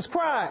to Jesus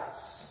Christ.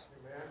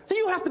 So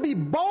you have to be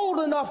bold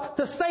enough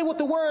to say what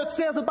the word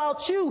says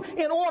about you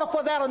in order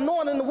for that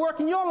anointing to work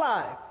in your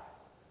life.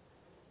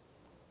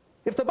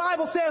 If the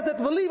Bible says that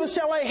the believers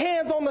shall lay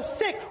hands on the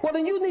sick, well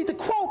then you need to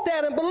quote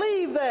that and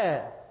believe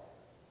that.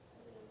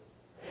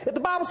 If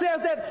the Bible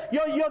says that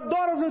your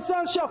daughters and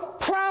sons shall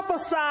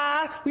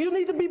prophesy, you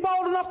need to be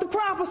bold enough to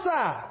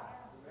prophesy.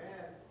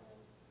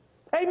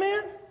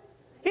 Amen?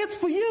 It's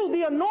for you.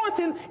 The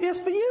anointing is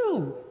for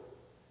you.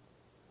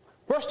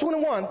 Verse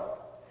 21,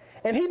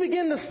 and he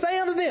began to say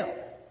unto them,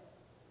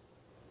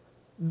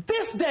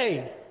 this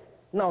day,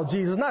 no,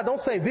 Jesus, don't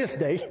say this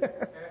day.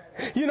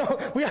 You know,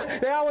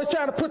 they're always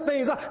trying to put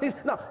things up.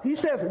 No, he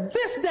says,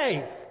 this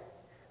day.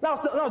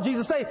 No,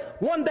 Jesus, say,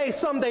 one day,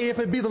 someday, if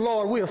it be the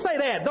Lord will. Say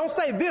that. Don't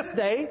say this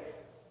day.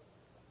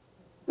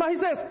 No, he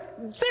says,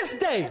 this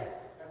day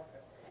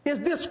is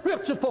this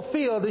scripture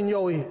fulfilled in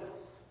your ears.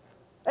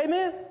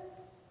 Amen?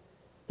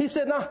 He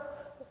said, now,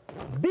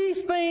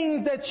 these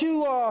things that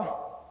you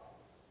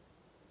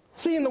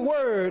see in the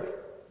word,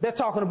 they're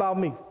talking about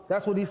me.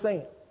 That's what he's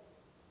saying.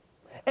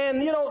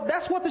 And,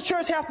 that's what the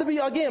church has to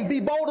be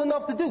bold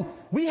enough to do.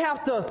 We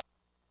have to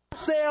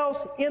see ourselves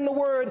in the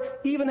word,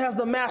 even as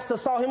the master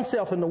saw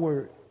himself in the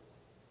word.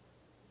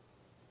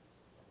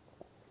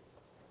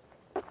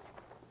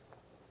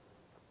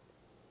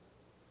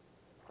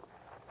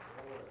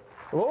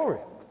 Glory.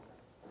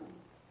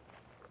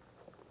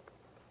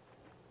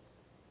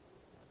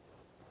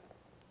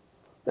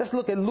 Let's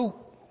look at Luke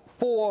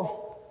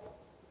 4.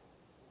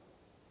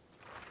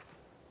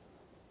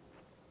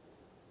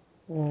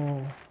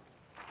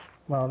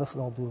 No, let's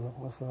not do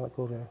that. Let's not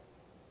go there.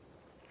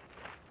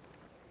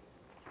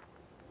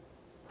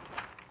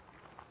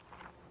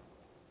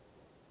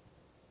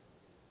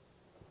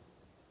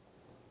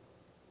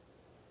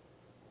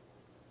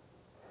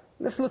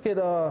 Let's look at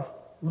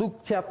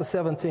Luke chapter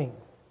 17.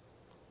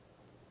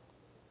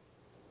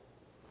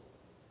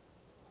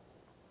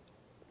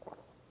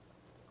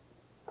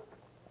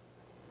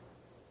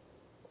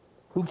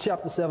 Luke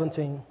chapter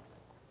 17,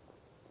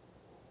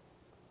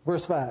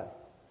 verse 5.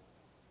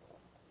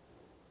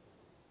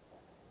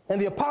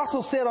 And the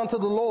apostle said unto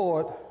the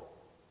Lord,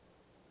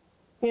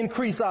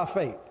 increase our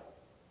faith.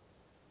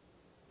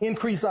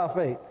 Increase our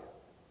faith.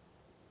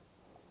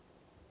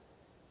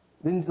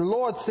 Then the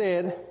Lord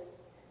said,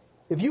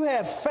 if you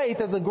had faith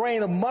as a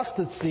grain of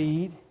mustard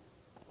seed,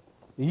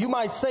 you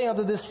might say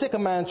unto this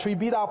sycamore tree,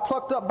 be thou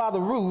plucked up by the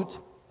root,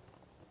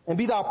 and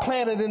be thou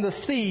planted in the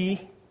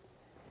sea,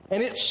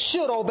 and it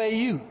should obey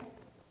you.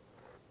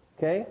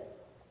 Okay?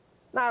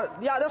 Now,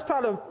 yeah, that's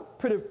probably a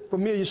pretty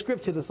familiar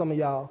scripture to some of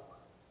y'all.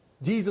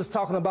 Jesus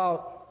talking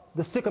about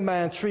the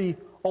sycamore tree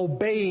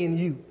obeying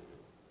you.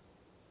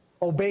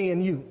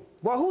 Obeying you.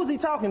 Well, who is he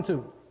talking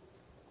to?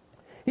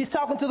 He's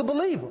talking to the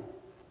believer.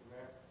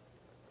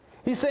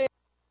 He said,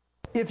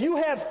 if you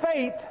had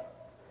faith,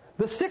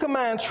 the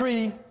sycamore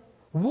tree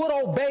would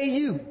obey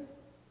you.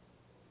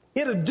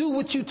 It'll do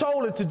what you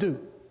told it to do.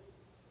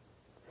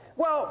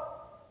 Well,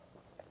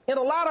 in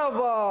a lot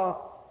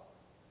of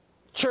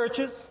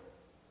churches,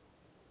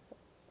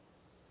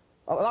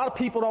 a lot of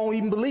people don't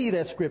even believe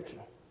that scripture.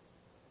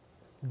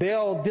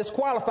 They'll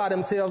disqualify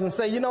themselves and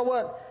say, you know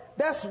what?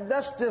 That's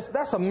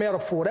a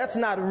metaphor. That's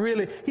not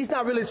really, he's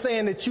not really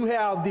saying that you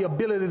have the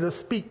ability to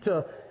speak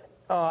to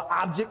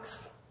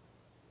objects.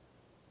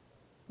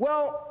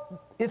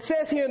 Well, it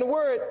says here in the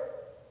word,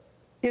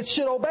 it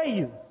should obey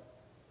you.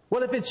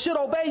 Well, if it should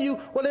obey you,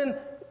 well then,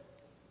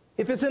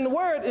 if it's in the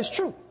word, it's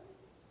true.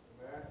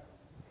 Amen.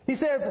 He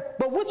says,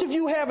 but which of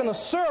you having a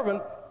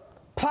servant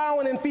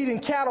plowing and feeding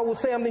cattle will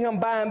say unto him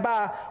by and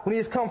by, when he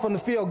is come from the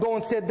field, go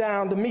and sit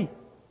down to meat?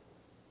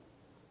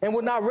 And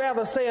would not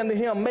rather say unto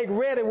him, make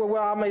ready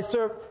where I may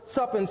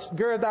sup and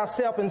gird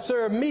thyself and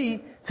serve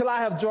me till I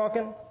have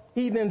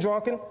eaten and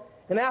drunken,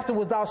 and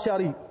afterwards thou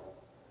shalt eat.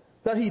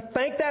 Does he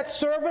thank that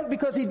servant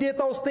because he did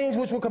those things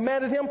which were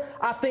commanded him?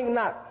 I think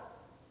not.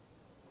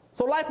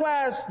 So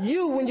likewise,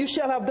 you, when you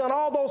shall have done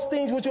all those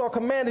things which are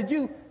commanded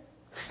you,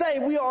 say,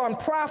 we are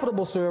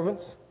unprofitable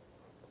servants.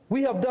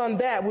 We have done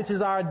that which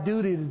is our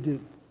duty to do.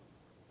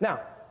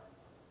 Now,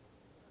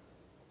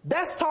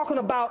 that's talking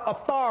about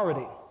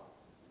authority.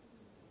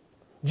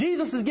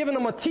 Jesus is giving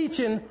them a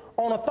teaching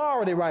on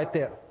authority right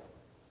there.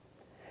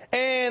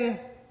 And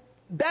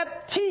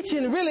that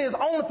teaching really is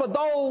only for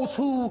those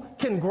who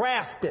can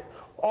grasp it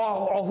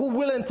or who are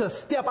willing to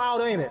step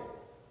out in it.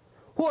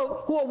 Who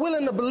are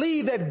willing to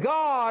believe that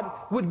God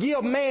would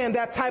give man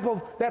that type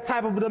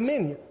of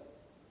dominion.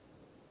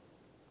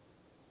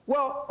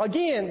 Well,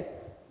 again,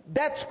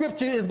 that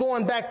scripture is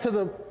going back to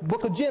the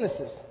book of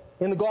Genesis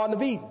in the Garden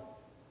of Eden.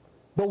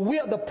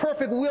 The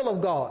perfect will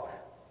of God.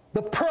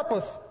 The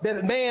purpose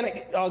that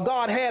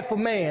God had for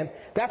man.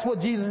 That's what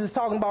Jesus is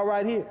talking about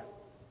right here.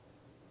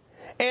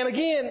 And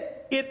again,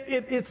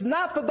 it's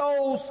not for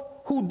those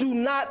who do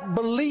not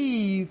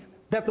believe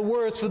that the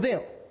word's for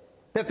them,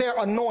 that they're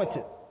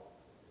anointed,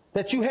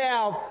 that you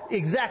have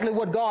exactly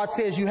what God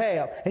says you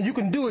have, and you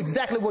can do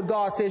exactly what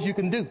God says you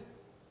can do.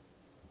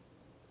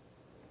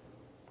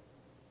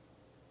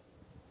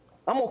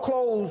 I'm going to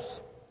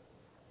close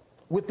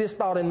with this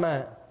thought in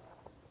mind.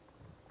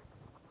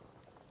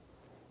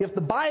 If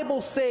the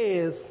Bible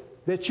says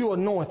that you're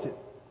anointed,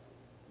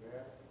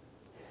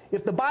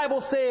 if the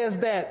Bible says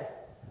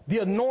that the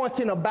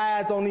anointing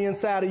abides on the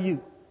inside of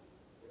you,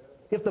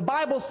 if the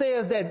Bible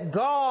says that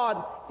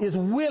God is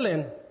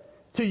willing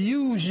to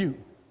use you,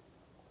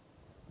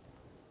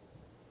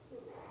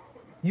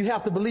 you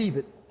have to believe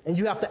it and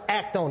you have to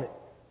act on it.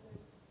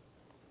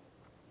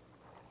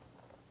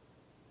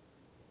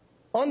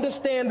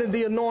 Understanding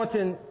the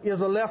anointing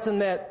is a lesson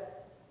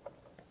that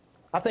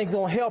I think is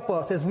going to help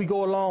us as we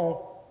go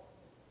along,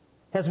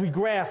 as we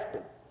grasp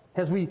it,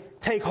 as we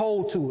take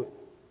hold to it.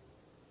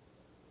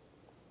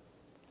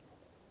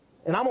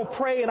 And I'm going to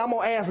pray and I'm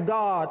going to ask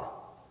God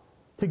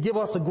to give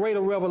us a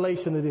greater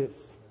revelation of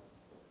this.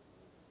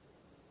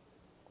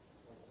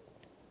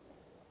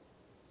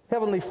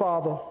 Heavenly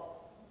Father,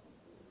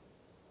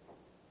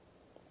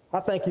 I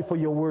thank you for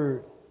your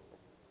word.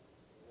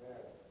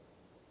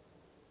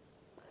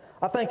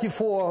 I thank you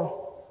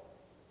for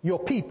your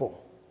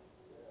people.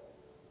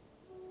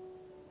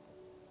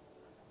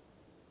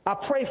 I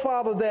pray,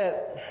 Father,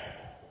 that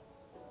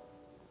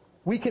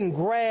we can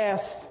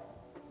grasp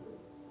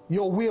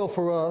your will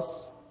for us.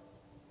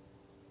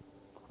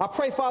 I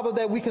pray, Father,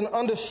 that we can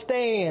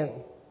understand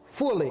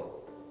fully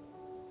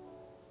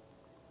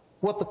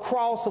what the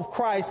cross of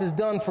Christ has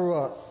done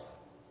for us.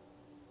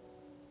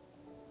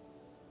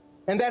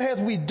 And that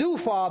as we do,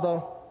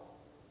 Father,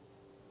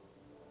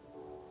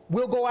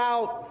 we'll go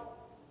out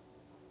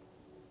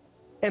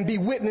and be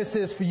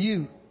witnesses for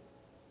you,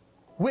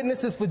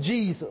 witnesses for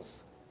Jesus,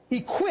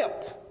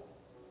 equipped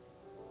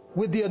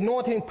with the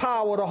anointing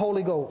power of the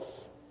Holy Ghost.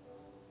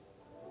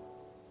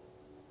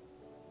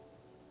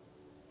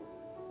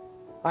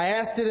 I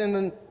asked it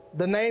in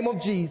the name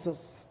of Jesus.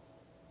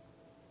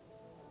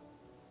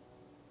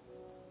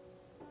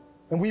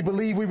 And we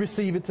believe we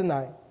receive it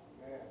tonight.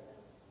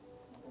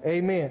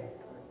 Amen.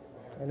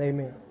 And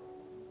amen.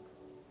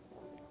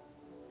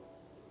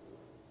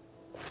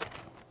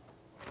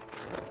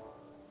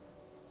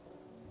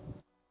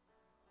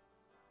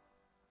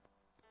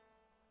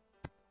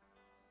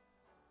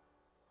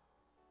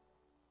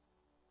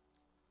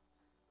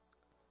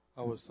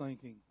 I was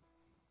thinking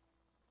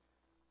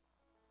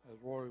as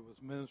Rory was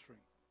ministering,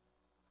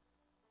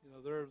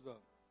 there's a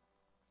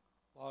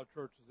lot of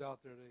churches out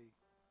there, they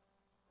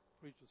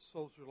preach a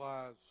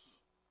socialized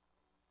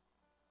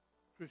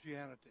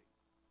Christianity.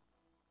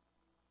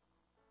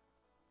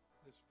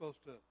 It's supposed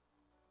to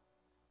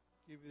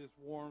give you this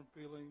warm,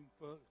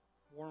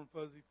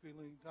 fuzzy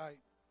feeling type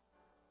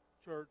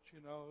church,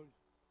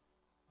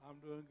 I'm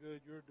doing good,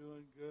 you're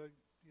doing good,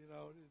 they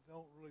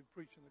don't really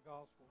preach in the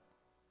gospel.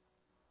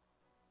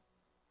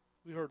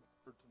 We heard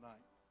the word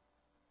tonight.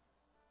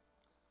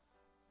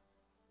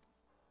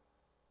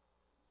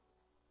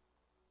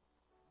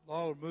 a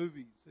lot of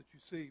movies that you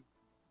see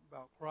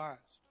about Christ,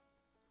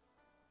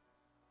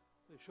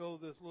 they show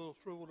this little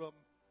shriveled up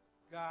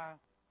guy,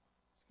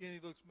 skinny,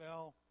 looks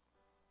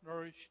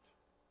malnourished,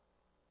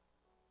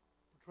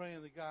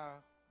 portraying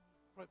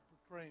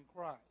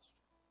Christ.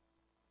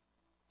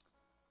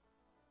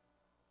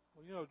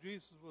 Well, you know,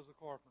 Jesus was a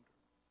carpenter.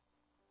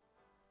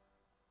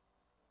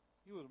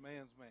 He was a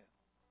man's man.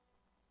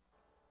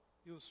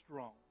 He was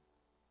strong.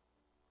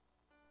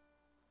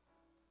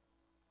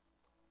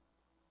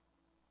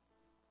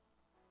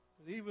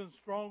 But even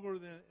stronger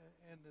than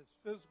in his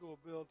physical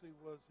ability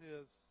was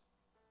his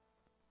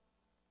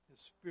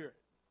spirit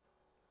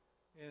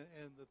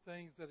and the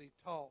things that he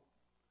taught.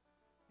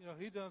 You know,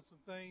 he done some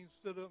things,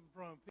 stood up in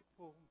front of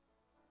people,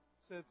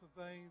 said some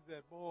things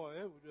that, boy,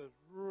 it was just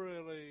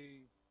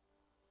really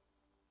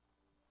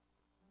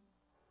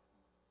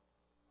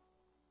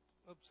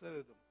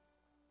upsetted them.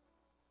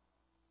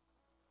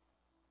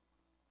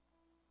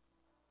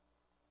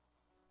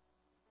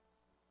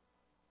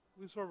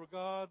 We serve a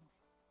God.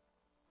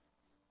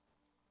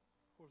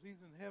 Of course,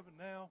 He's in heaven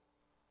now.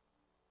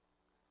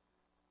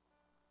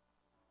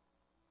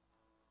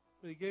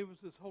 But He gave us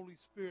this Holy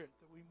Spirit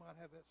that we might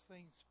have that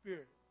same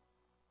Spirit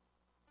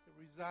that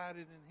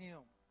resided in Him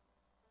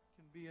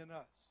can be in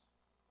us.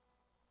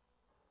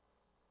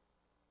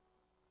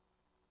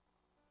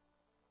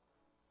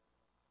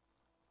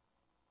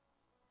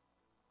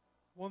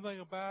 One thing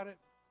about it,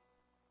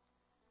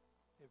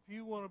 if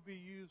you want to be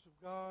used of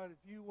God,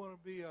 if you want to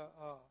be a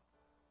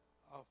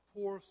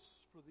force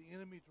for the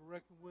enemy to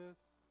reckon with,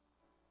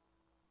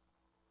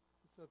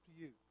 it's up to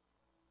you.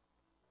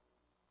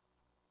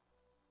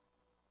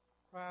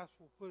 Christ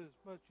will put as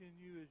much in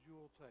you as you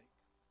will take.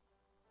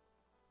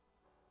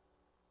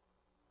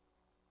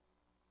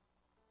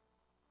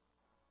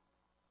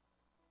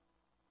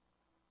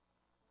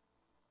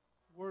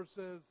 The Word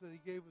says that He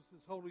gave us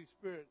His Holy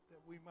Spirit that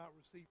we might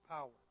receive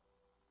power.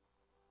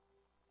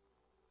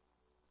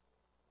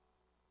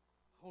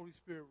 The Holy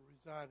Spirit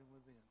residing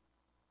within.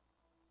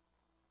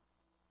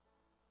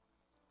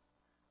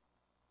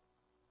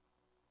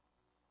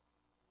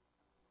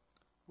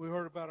 We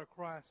heard about a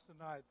Christ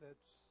tonight that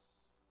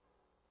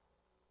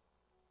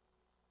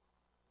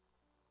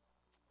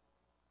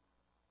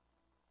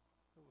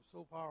was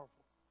so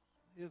powerful,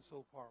 is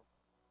so powerful.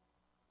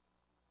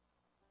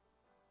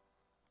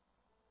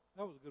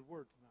 That was a good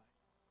word tonight.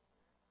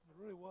 It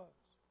really was.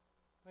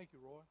 Thank you,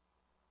 Roy.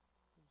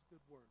 It was a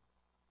good word.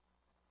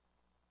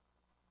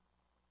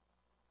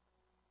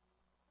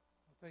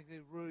 I think they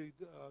really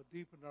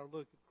deepened our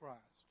look at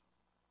Christ,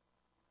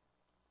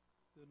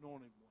 the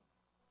anointed one.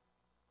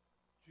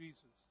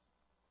 Jesus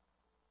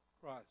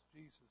Christ,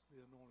 Jesus,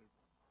 the anointed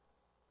one.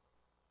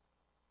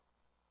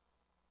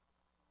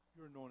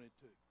 You're anointed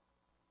too.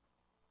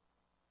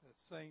 That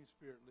same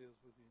Spirit lives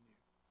within you.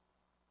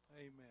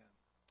 Amen.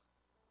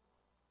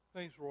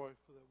 Thanks, Roy,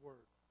 for that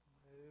word.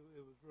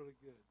 It was really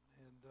good.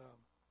 And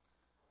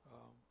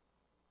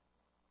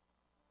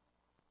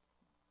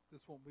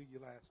this won't be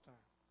your last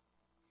time.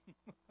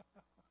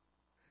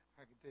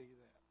 I can tell you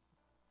that.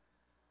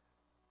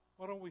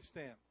 Why don't we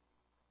stand?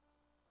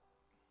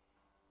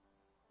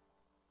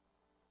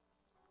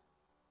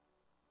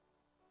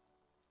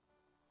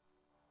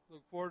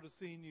 Look forward to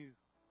seeing you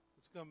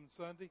this coming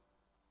Sunday.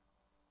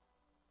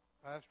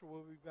 Pastor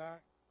will be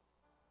back.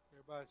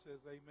 Everybody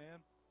says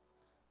amen.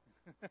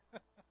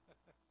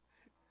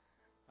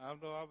 I'm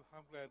glad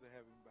to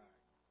have him back.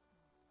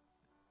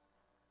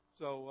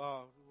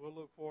 So we'll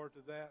look forward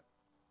to that.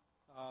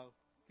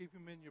 Keep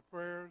him in your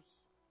prayers.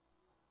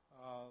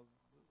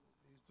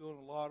 He's doing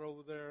a lot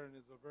over there, and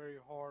it's a very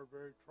hard,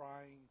 very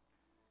trying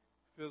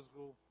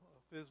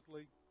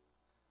physically.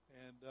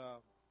 And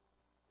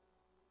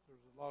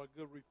there's a lot of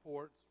good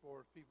reports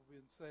for people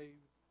being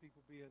saved,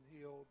 people being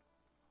healed,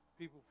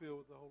 people filled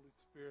with the Holy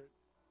Spirit.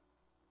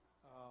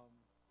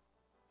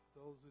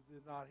 Those who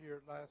did not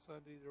hear it last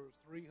Sunday, there was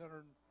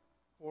 347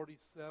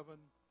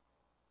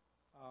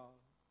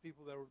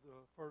 people that were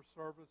the first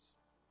service,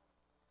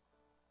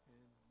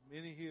 and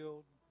many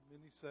healed,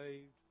 many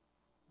saved,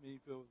 many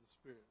filled with the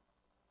Spirit.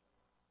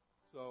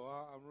 So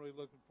I'm really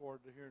looking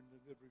forward to hearing the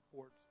good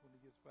reports when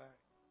he gets back.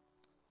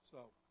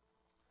 So,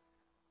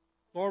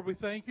 Lord, we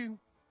thank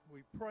you.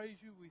 We praise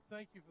you. We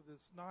thank you for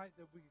this night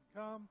that we can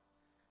come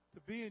to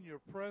be in your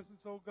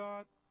presence, oh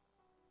God.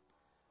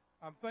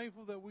 I'm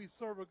thankful that we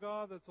serve a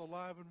God that's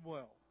alive and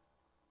well.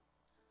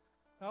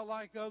 Not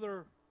like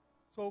other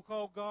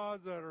so-called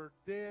gods that are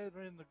dead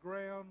or in the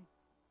ground.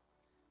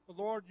 But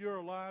Lord, you're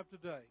alive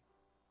today.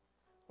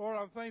 Lord,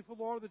 I'm thankful,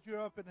 Lord, that you're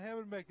up in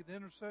heaven making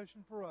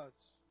intercession for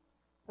us,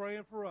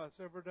 praying for us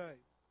every day.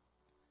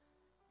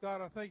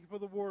 God, I thank you for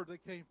the word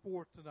that came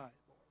forth tonight,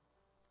 Lord.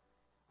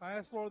 I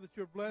ask, Lord, that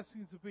your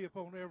blessings will be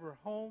upon every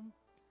home.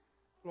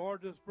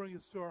 Lord, just bring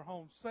us to our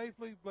home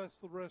safely. Bless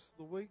the rest of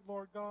the week,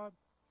 Lord God.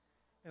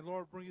 And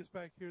Lord, bring us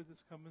back here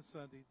this coming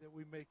Sunday that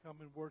we may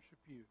come and worship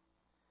you.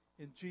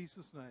 In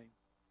Jesus' name,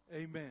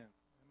 amen.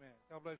 Amen. God bless you.